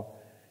the law.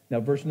 Now,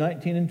 verse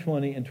 19 and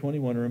 20 and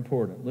 21 are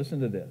important. Listen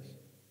to this.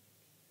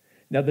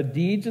 Now, the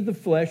deeds of the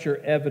flesh are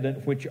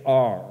evident, which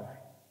are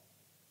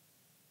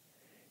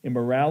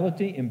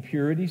immorality,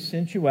 impurity,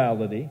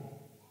 sensuality,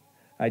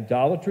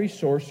 idolatry,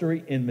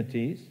 sorcery,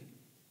 enmities,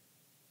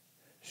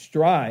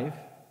 strife,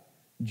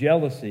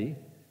 jealousy,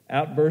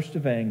 outbursts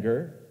of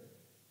anger,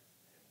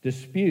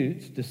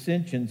 disputes,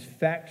 dissensions,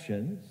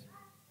 factions,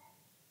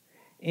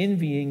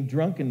 envying,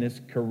 drunkenness,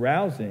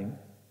 carousing,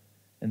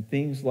 and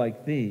things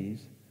like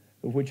these,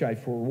 of which I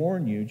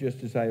forewarn you,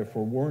 just as I have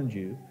forewarned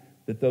you,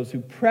 that those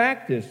who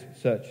practice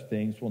such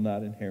things will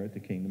not inherit the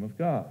kingdom of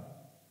God.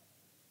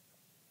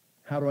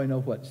 How do I know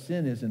what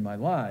sin is in my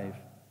life?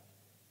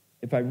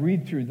 If I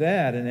read through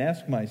that and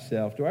ask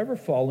myself, do I ever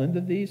fall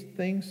into these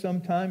things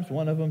sometimes?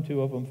 1 of them,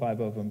 2 of them, 5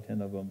 of them,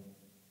 10 of them.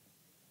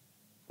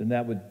 Then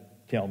that would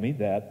tell me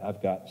that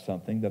I've got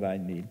something that I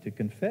need to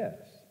confess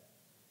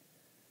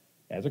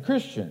as a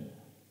Christian.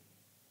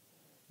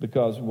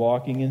 Because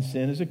walking in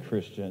sin as a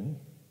Christian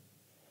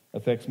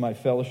affects my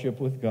fellowship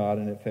with God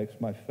and affects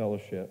my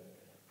fellowship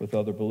with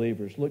other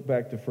believers. Look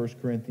back to 1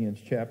 Corinthians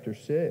chapter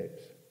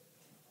 6.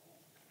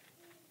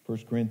 1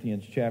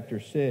 Corinthians chapter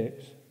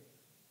 6,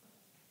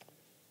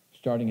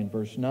 starting in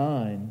verse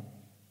 9.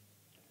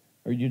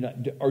 Or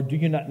do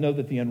you not know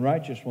that the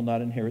unrighteous will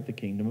not inherit the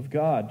kingdom of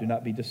God? Do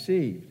not be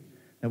deceived.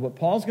 Now what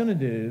Paul's going to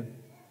do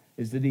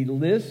is that he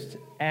lists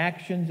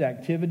actions,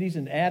 activities,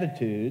 and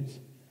attitudes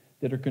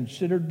that are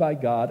considered by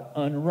God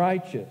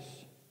unrighteous.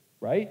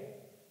 Right?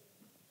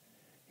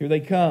 Here they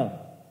come.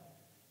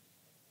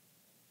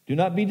 Do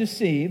not be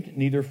deceived,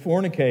 neither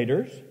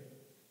fornicators,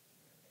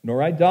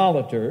 nor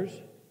idolaters,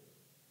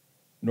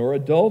 nor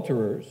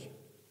adulterers,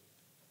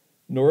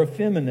 nor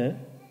effeminate,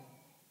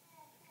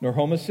 nor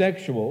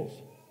homosexuals,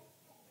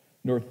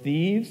 nor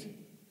thieves,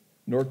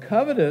 nor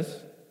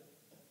covetous,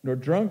 nor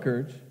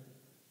drunkards,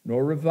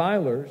 nor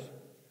revilers,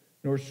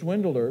 nor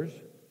swindlers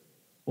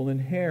will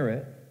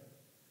inherit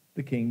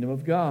the kingdom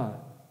of God.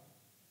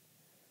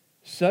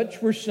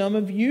 Such were some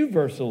of you,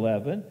 verse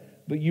 11,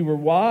 but you were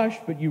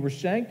washed, but you were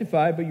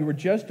sanctified, but you were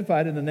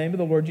justified in the name of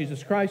the Lord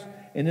Jesus Christ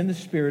and in the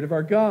Spirit of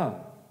our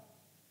God.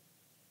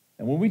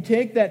 And when we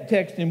take that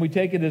text and we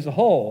take it as a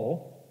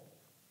whole,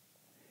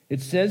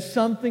 it says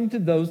something to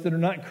those that are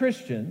not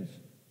Christians.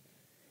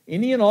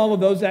 Any and all of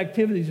those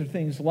activities or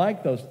things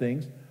like those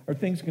things are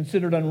things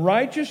considered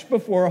unrighteous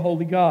before a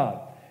holy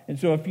God. And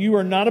so if you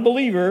are not a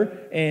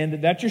believer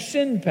and that's your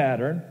sin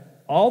pattern,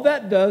 all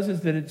that does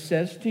is that it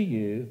says to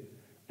you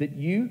that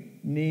you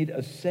need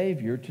a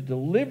Savior to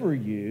deliver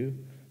you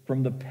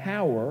from the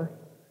power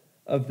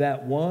of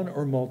that one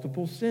or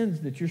multiple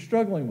sins that you're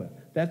struggling with.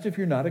 That's if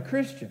you're not a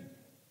Christian.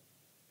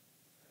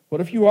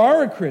 What if you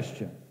are a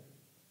Christian?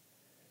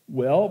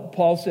 Well,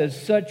 Paul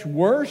says, such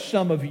were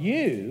some of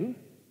you,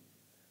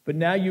 but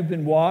now you've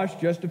been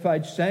washed,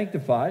 justified,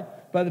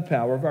 sanctified by the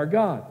power of our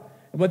God.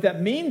 And what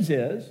that means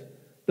is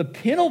the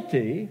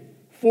penalty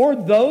for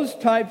those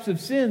types of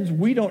sins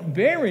we don't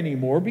bear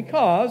anymore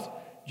because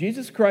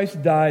Jesus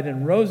Christ died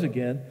and rose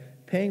again,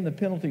 paying the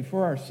penalty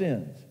for our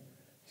sins,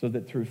 so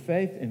that through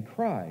faith in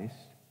Christ,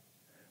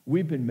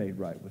 we've been made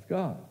right with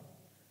God.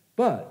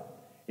 But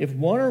if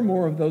one or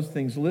more of those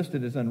things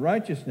listed as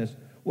unrighteousness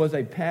was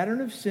a pattern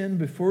of sin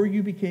before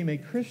you became a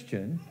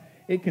Christian,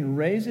 it can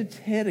raise its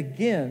head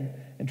again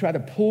and try to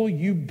pull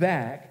you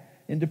back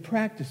into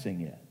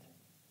practicing it.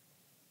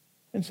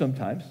 And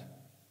sometimes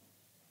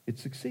it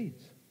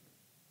succeeds.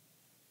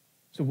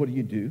 So what do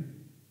you do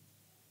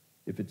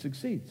if it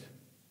succeeds?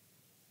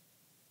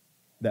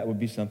 That would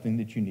be something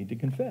that you need to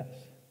confess.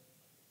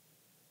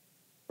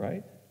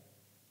 Right?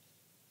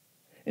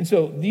 And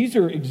so these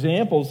are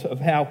examples of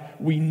how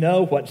we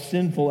know what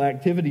sinful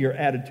activity or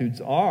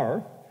attitudes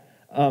are.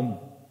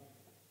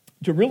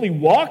 To really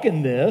walk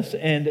in this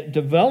and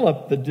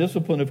develop the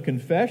discipline of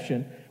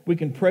confession, we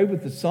can pray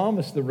with the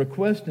psalmist the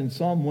request in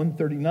Psalm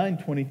 139,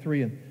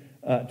 23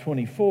 and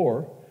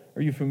 24.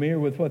 Are you familiar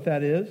with what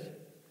that is?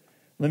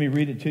 Let me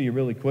read it to you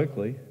really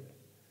quickly.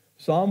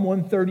 Psalm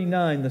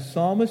 139, the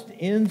psalmist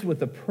ends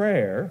with a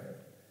prayer,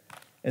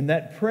 and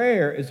that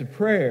prayer is a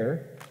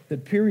prayer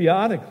that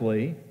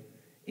periodically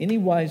any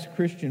wise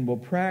Christian will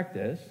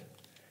practice.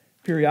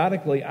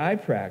 Periodically, I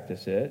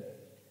practice it,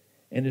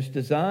 and it's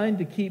designed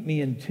to keep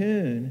me in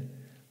tune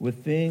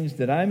with things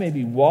that I may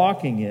be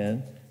walking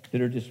in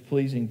that are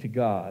displeasing to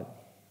God.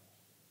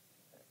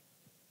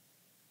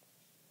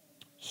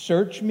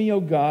 Search me, O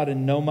God,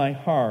 and know my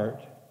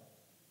heart.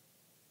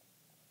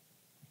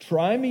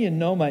 Try me and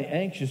know my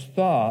anxious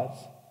thoughts,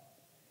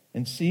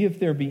 and see if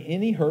there be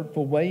any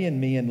hurtful way in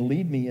me, and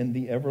lead me in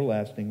the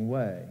everlasting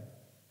way.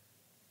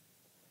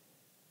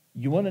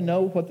 You want to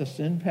know what the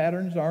sin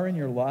patterns are in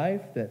your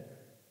life that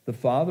the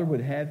Father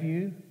would have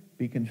you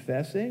be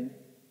confessing,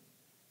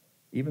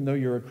 even though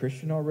you're a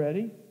Christian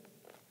already?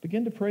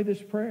 Begin to pray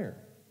this prayer.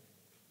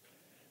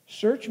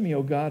 Search me,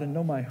 O God, and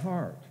know my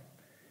heart.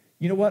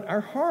 You know what?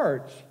 Our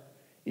hearts,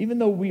 even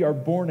though we are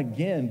born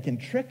again, can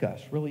trick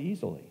us really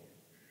easily.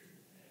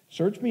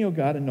 Search me, O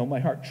God, and know my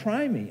heart.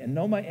 Try me and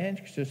know my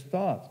anxious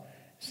thoughts.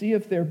 See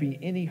if there be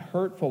any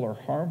hurtful or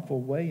harmful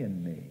way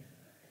in me.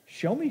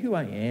 Show me who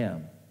I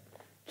am.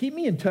 Keep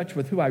me in touch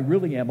with who I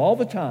really am all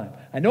the time.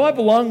 I know I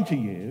belong to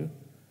you.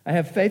 I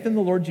have faith in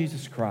the Lord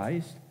Jesus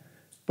Christ,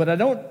 but I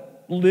don't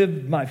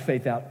live my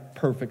faith out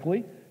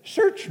perfectly.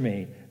 Search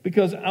me,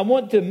 because I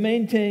want to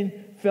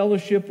maintain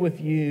fellowship with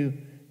you,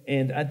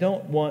 and I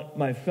don't want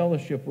my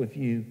fellowship with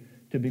you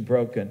to be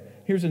broken.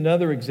 Here's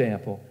another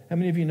example. How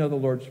many of you know the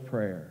Lord's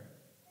Prayer?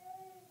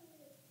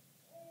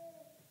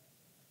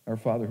 Our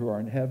Father who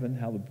art in heaven,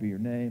 hallowed be your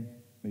name.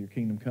 May your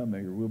kingdom come,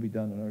 may your will be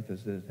done on earth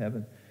as it is in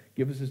heaven.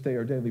 Give us this day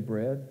our daily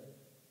bread,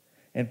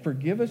 and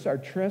forgive us our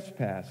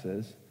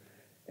trespasses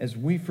as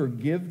we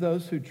forgive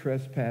those who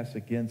trespass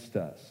against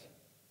us.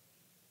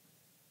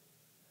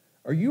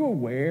 Are you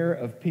aware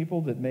of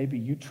people that maybe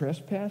you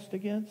trespassed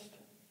against?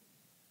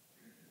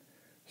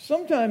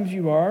 Sometimes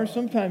you are,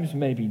 sometimes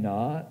maybe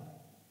not.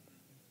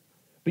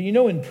 But you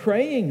know, in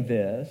praying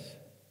this,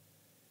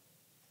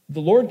 the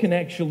Lord can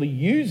actually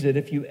use it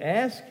if you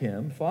ask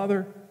Him,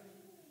 Father,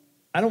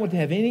 I don't want to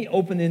have any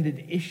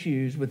open-ended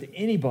issues with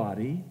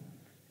anybody.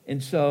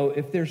 And so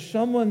if there's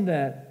someone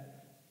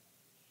that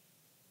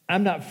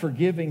I'm not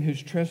forgiving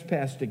who's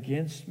trespassed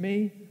against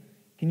me,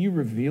 can you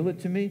reveal it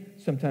to me?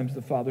 Sometimes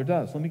the Father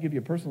does. Let me give you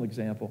a personal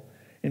example.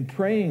 In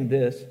praying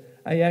this,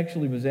 I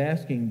actually was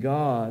asking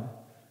God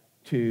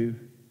to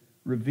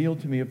reveal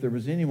to me if there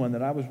was anyone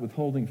that I was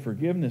withholding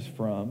forgiveness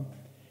from.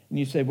 And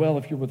you say, well,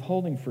 if you're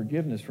withholding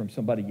forgiveness from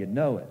somebody, you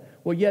know it.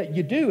 Well, yeah,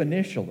 you do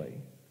initially.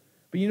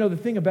 But you know, the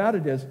thing about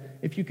it is,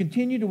 if you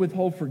continue to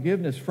withhold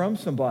forgiveness from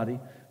somebody,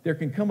 there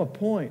can come a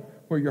point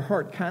where your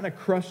heart kind of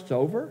crusts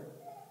over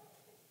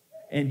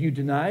and you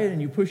deny it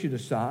and you push it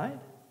aside.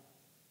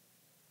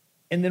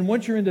 And then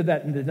once you're into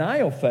that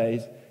denial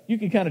phase, you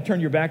can kind of turn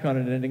your back on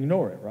it and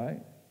ignore it,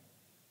 right?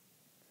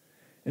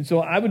 And so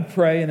I would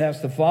pray and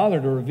ask the Father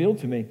to reveal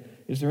to me,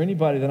 is there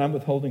anybody that I'm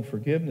withholding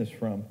forgiveness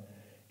from?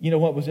 You know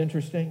what was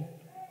interesting?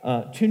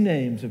 two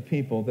names of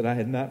people that I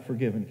had not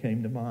forgiven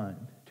came to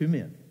mind. Two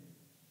men.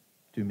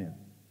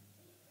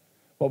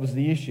 What was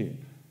the issue?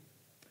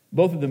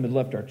 Both of them had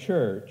left our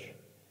church.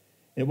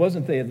 It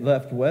wasn't they had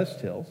left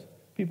West Hills.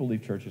 People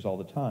leave churches all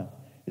the time.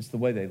 It's the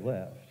way they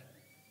left.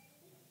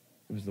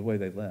 It was the way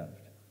they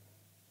left.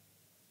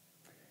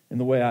 And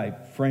the way I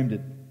framed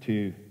it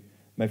to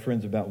my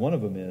friends about one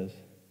of them is,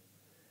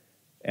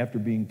 after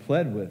being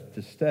pled with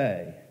to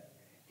stay,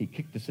 he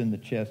kicked us in the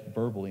chest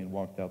verbally and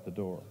walked out the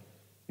door.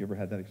 You ever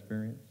had that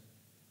experience?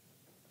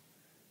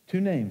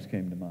 Two names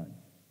came to mind.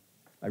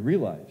 I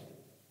realized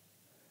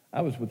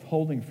I was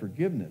withholding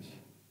forgiveness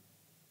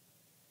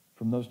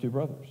from those two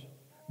brothers.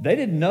 They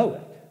didn't know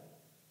it.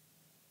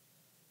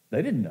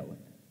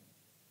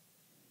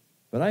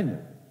 But I knew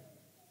it.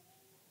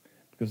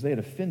 Because they had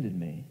offended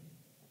me.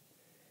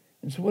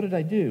 And so what did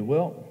I do?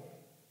 Well,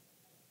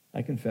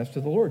 I confessed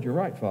to the Lord, "You're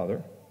right,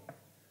 Father.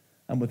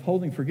 I'm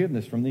withholding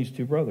forgiveness from these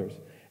two brothers."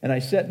 And I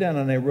sat down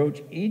and I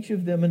wrote each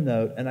of them a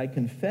note, and I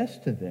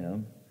confessed to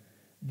them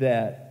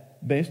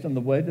that based on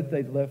the way that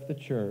they'd left the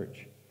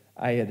church,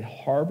 I had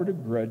harbored a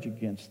grudge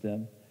against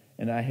them,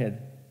 and I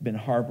had been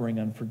harboring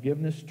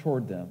unforgiveness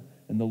toward them.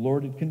 And the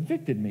Lord had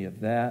convicted me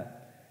of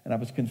that, and I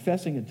was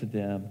confessing it to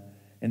them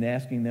and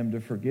asking them to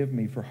forgive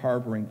me for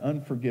harboring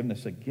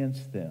unforgiveness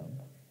against them.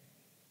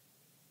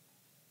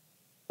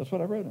 That's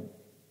what I wrote them.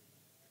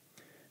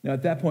 Now,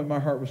 at that point, my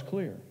heart was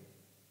clear.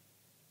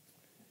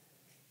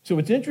 So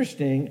it's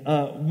interesting.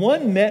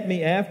 One met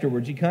me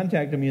afterwards. He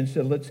contacted me and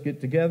said, "Let's get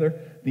together."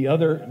 The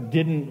other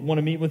didn't want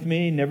to meet with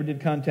me, never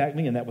did contact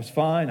me, and that was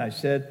fine. I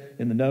said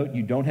in the note,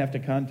 "You don't have to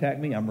contact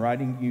me. I'm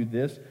writing you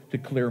this to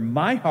clear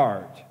my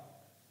heart.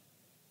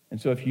 And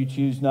so if you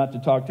choose not to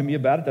talk to me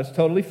about it, that's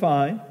totally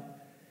fine."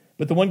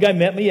 But the one guy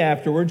met me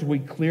afterwards. We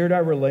cleared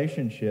our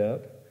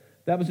relationship.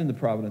 That was in the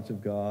providence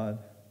of God.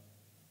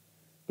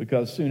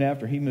 Because soon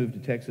after, he moved to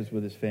Texas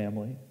with his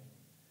family.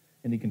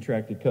 And he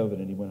contracted COVID,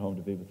 and he went home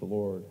to be with the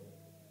Lord.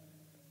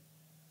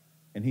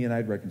 And he and I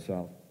had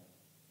reconciled.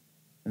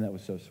 And that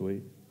was so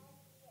sweet.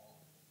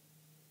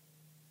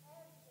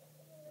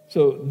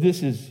 So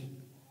this is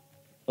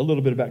a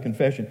little bit about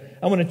confession.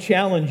 I want to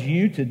challenge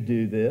you to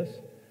do this.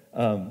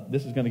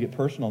 This is going to get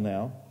personal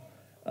now.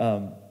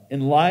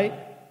 In light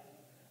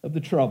of the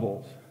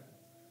troubles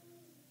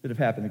that have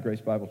happened at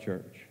Grace Bible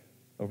Church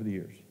over the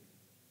years,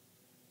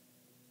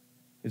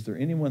 is there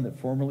anyone that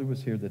formerly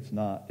was here that's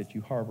not, that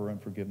you harbor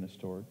unforgiveness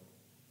toward?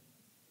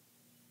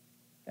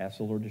 Ask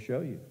the Lord to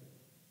show you.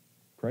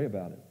 Pray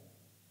about it.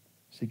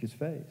 Seek His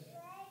face.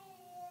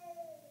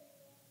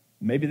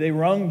 Maybe they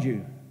wronged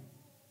you.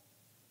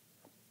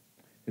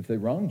 If they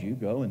wronged you,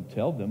 go and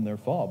tell them their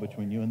fault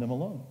between you and them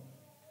alone.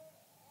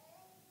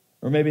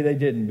 Or maybe they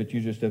didn't, but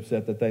you're just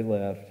upset that they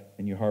left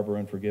and you harbor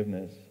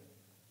unforgiveness.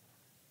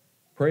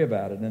 Pray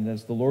about it, and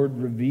as the Lord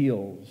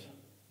reveals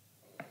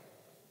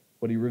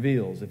what He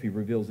reveals, if He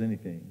reveals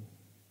anything,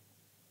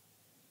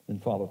 then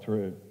follow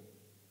through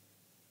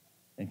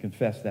and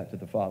confess that to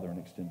the Father and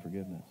extend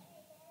forgiveness.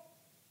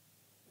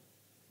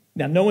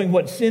 Now, knowing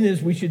what sin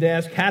is, we should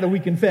ask, how do we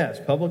confess?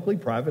 Publicly,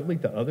 privately,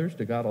 to others,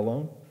 to God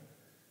alone?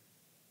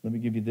 Let me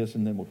give you this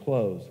and then we'll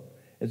close.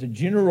 As a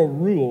general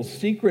rule,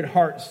 secret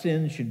heart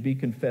sin should be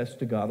confessed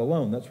to God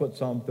alone. That's what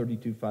Psalm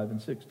 32, 5,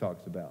 and 6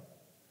 talks about.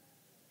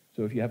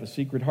 So if you have a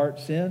secret heart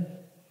sin,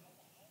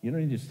 you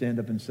don't need to stand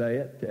up and say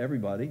it to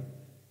everybody.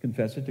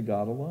 Confess it to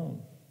God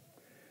alone.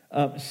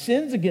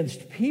 Sins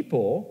against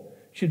people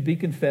should be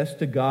confessed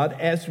to God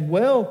as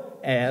well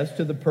as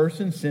to the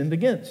person sinned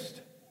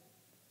against.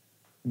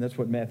 And that's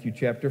what Matthew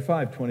chapter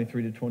 5,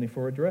 23 to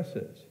 24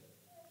 addresses.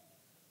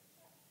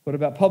 What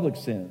about public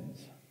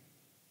sins?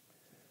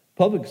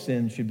 Public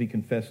sins should be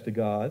confessed to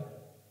God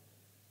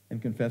and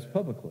confessed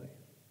publicly.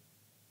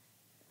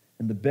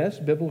 And the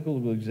best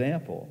biblical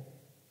example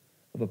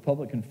of a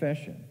public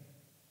confession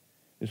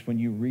is when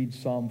you read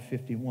Psalm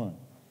 51.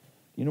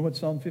 You know what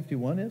Psalm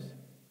 51 is?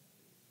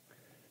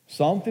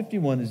 Psalm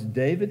 51 is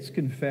David's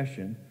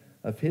confession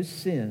of his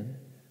sin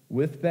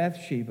with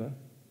Bathsheba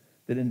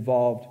that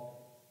involved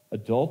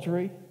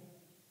adultery,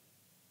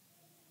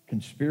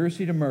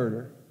 conspiracy to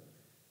murder,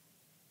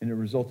 and it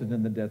resulted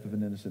in the death of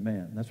an innocent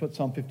man. And that's what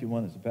Psalm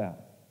 51 is about.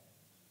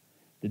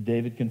 Did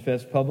David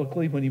confess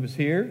publicly when he was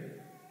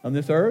here on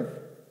this earth?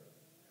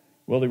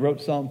 Well, he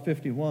wrote Psalm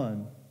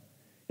 51.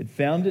 It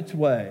found its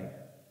way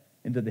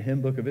into the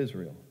hymn book of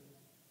Israel.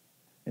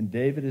 And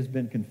David has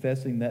been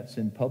confessing that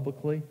sin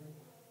publicly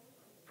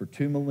for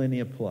 2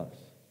 millennia plus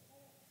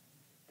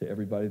to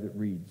everybody that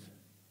reads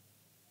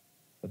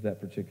of that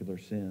particular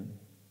sin.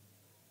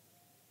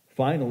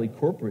 Finally,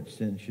 corporate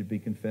sin should be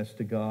confessed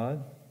to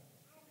God,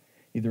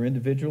 either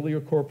individually or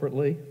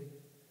corporately.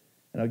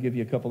 And I'll give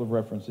you a couple of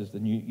references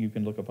that you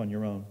can look up on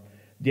your own.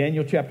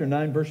 Daniel chapter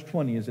 9, verse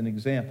 20 is an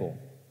example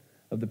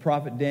of the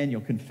prophet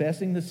Daniel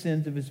confessing the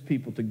sins of his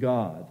people to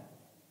God.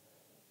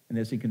 And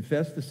as he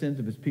confessed the sins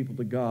of his people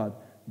to God,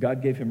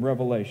 God gave him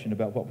revelation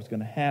about what was going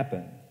to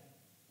happen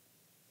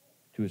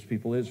to his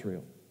people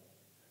Israel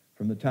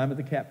from the time of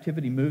the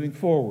captivity moving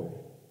forward.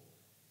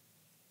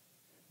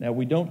 Now,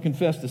 we don't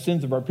confess the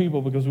sins of our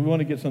people because we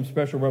want to get some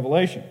special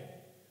revelation.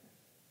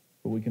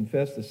 But we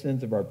confess the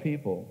sins of our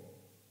people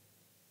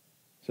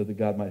so that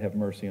God might have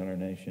mercy on our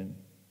nation.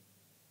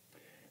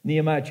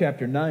 Nehemiah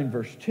chapter 9,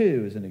 verse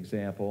 2 is an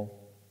example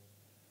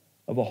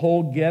of a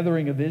whole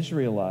gathering of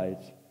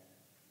Israelites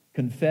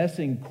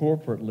confessing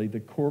corporately the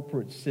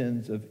corporate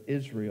sins of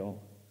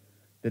Israel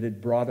that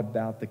had brought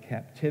about the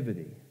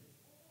captivity.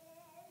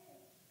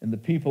 And the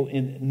people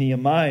in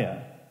Nehemiah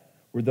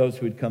were those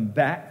who had come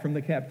back from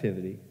the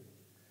captivity,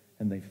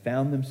 and they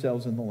found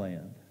themselves in the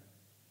land.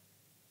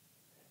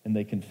 And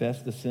they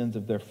confessed the sins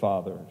of their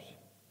fathers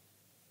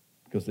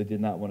because they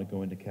did not want to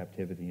go into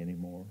captivity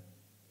anymore.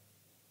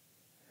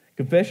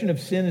 Confession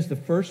of sin is the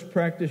first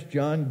practice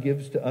John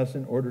gives to us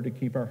in order to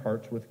keep our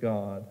hearts with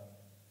God.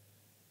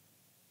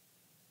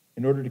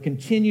 In order to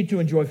continue to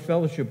enjoy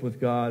fellowship with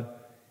God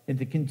and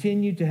to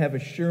continue to have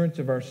assurance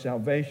of our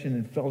salvation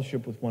and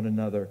fellowship with one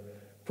another.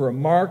 For a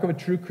mark of a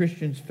true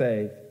Christian's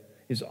faith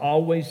is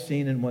always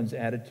seen in one's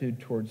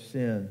attitude towards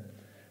sin.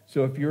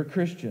 So if you're a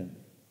Christian,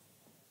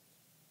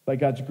 by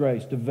God's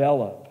grace,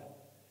 develop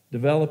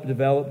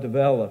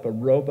a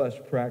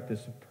robust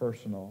practice of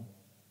personal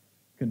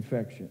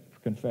confession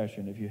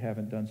if you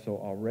haven't done so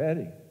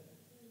already.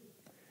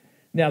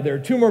 Now, there are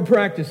two more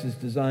practices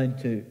designed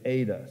to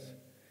aid us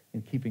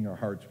in keeping our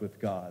hearts with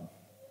God.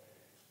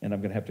 And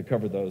I'm going to have to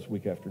cover those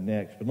week after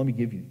next, but let me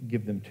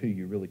give them to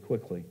you really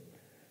quickly.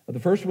 The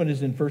first one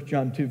is in 1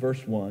 John 2,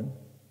 verse 1.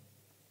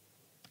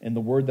 And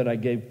the word that I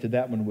gave to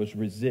that one was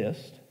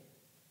resist.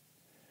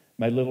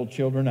 My little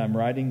children, I'm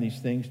writing these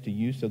things to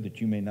you so that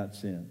you may not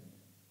sin.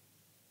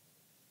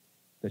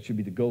 That should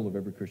be the goal of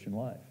every Christian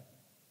life.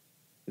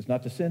 It's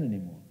not to sin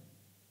anymore.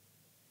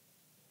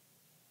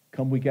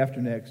 Come week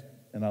after next,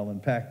 and I'll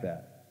unpack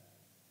that.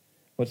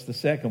 What's the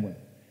second one?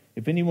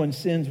 If anyone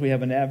sins, we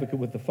have an advocate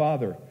with the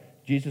Father,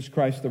 Jesus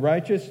Christ the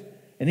righteous,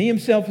 and he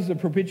himself is a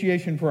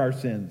propitiation for our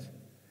sins,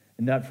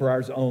 and not for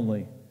ours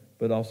only,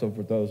 but also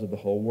for those of the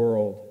whole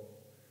world.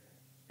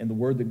 And the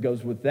word that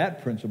goes with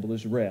that principle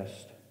is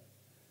rest.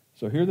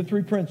 So here are the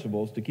three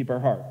principles to keep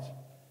our hearts.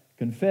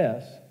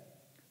 Confess,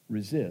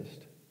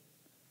 resist,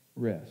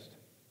 rest.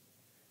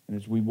 And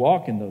as we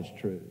walk in those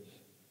truths,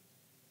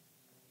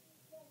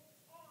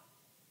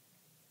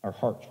 our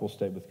hearts will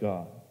stay with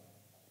God.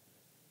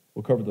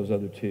 We'll cover those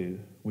other two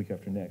week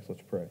after next.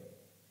 Let's pray.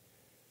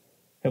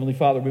 Heavenly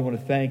Father, we want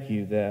to thank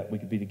you that we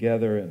could be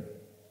together and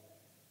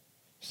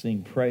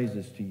sing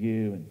praises to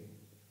you and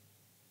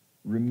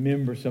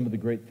remember some of the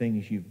great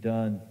things you've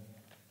done.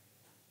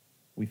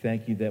 We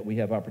thank you that we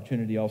have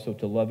opportunity also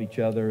to love each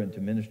other and to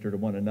minister to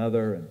one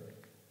another and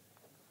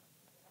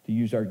to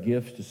use our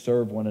gifts to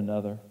serve one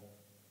another.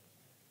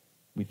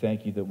 We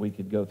thank you that we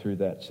could go through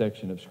that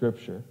section of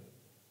Scripture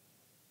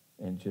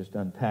and just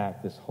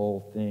unpack this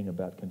whole thing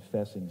about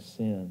confessing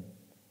sin.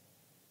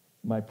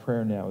 My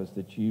prayer now is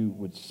that you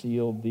would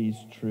seal these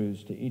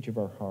truths to each of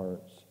our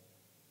hearts.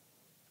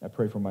 I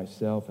pray for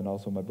myself and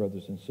also my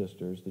brothers and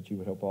sisters that you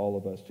would help all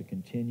of us to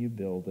continue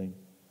building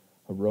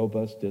a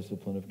robust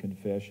discipline of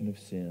confession of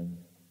sin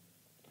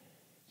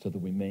so that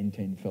we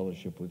maintain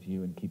fellowship with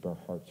you and keep our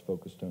hearts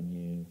focused on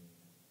you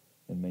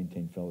and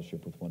maintain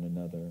fellowship with one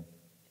another.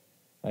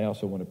 I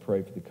also want to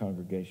pray for the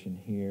congregation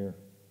here.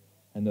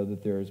 I know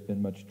that there has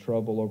been much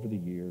trouble over the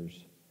years.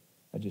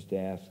 I just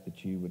ask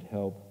that you would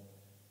help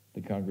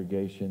the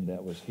congregation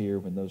that was here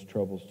when those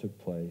troubles took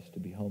place to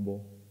be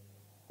humble.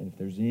 And if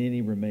there's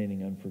any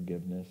remaining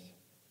unforgiveness,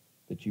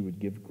 that you would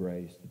give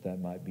grace that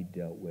might be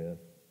dealt with.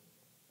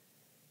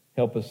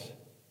 Help us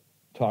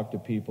talk to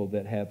people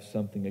that have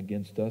something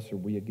against us or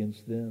we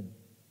against them.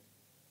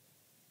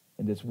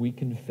 And as we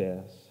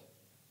confess,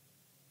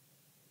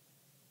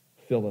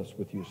 fill us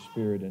with your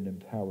Spirit and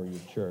empower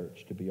your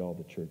church to be all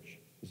the church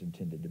is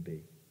intended to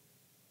be.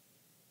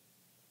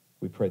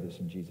 We pray this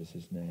in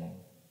Jesus' name.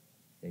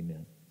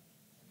 Amen.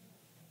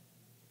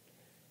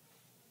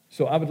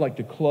 So I would like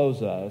to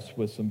close us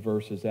with some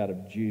verses out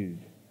of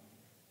Jude.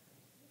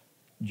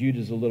 Jude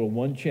is a little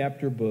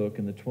one-chapter book,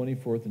 and the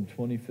 24th and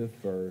 25th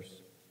verse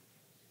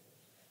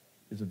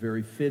is a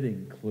very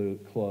fitting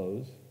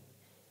close.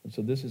 And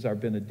so this is our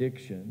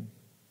benediction.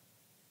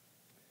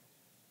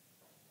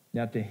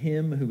 Now to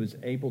him who is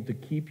able to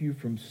keep you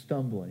from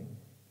stumbling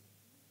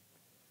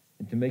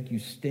and to make you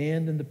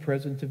stand in the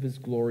presence of his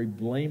glory,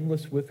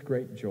 blameless with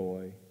great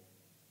joy,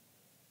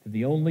 to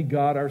the only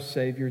God, our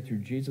Savior, through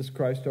Jesus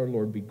Christ our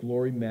Lord, be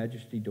glory,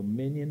 majesty,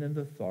 dominion, and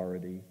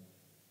authority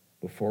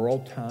before all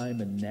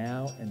time and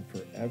now and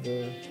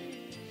forever.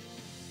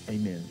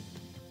 Amen.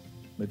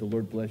 May the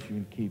Lord bless you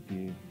and keep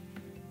you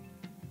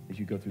as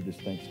you go through this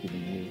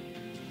Thanksgiving week.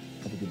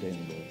 Have a good day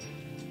in the Lord.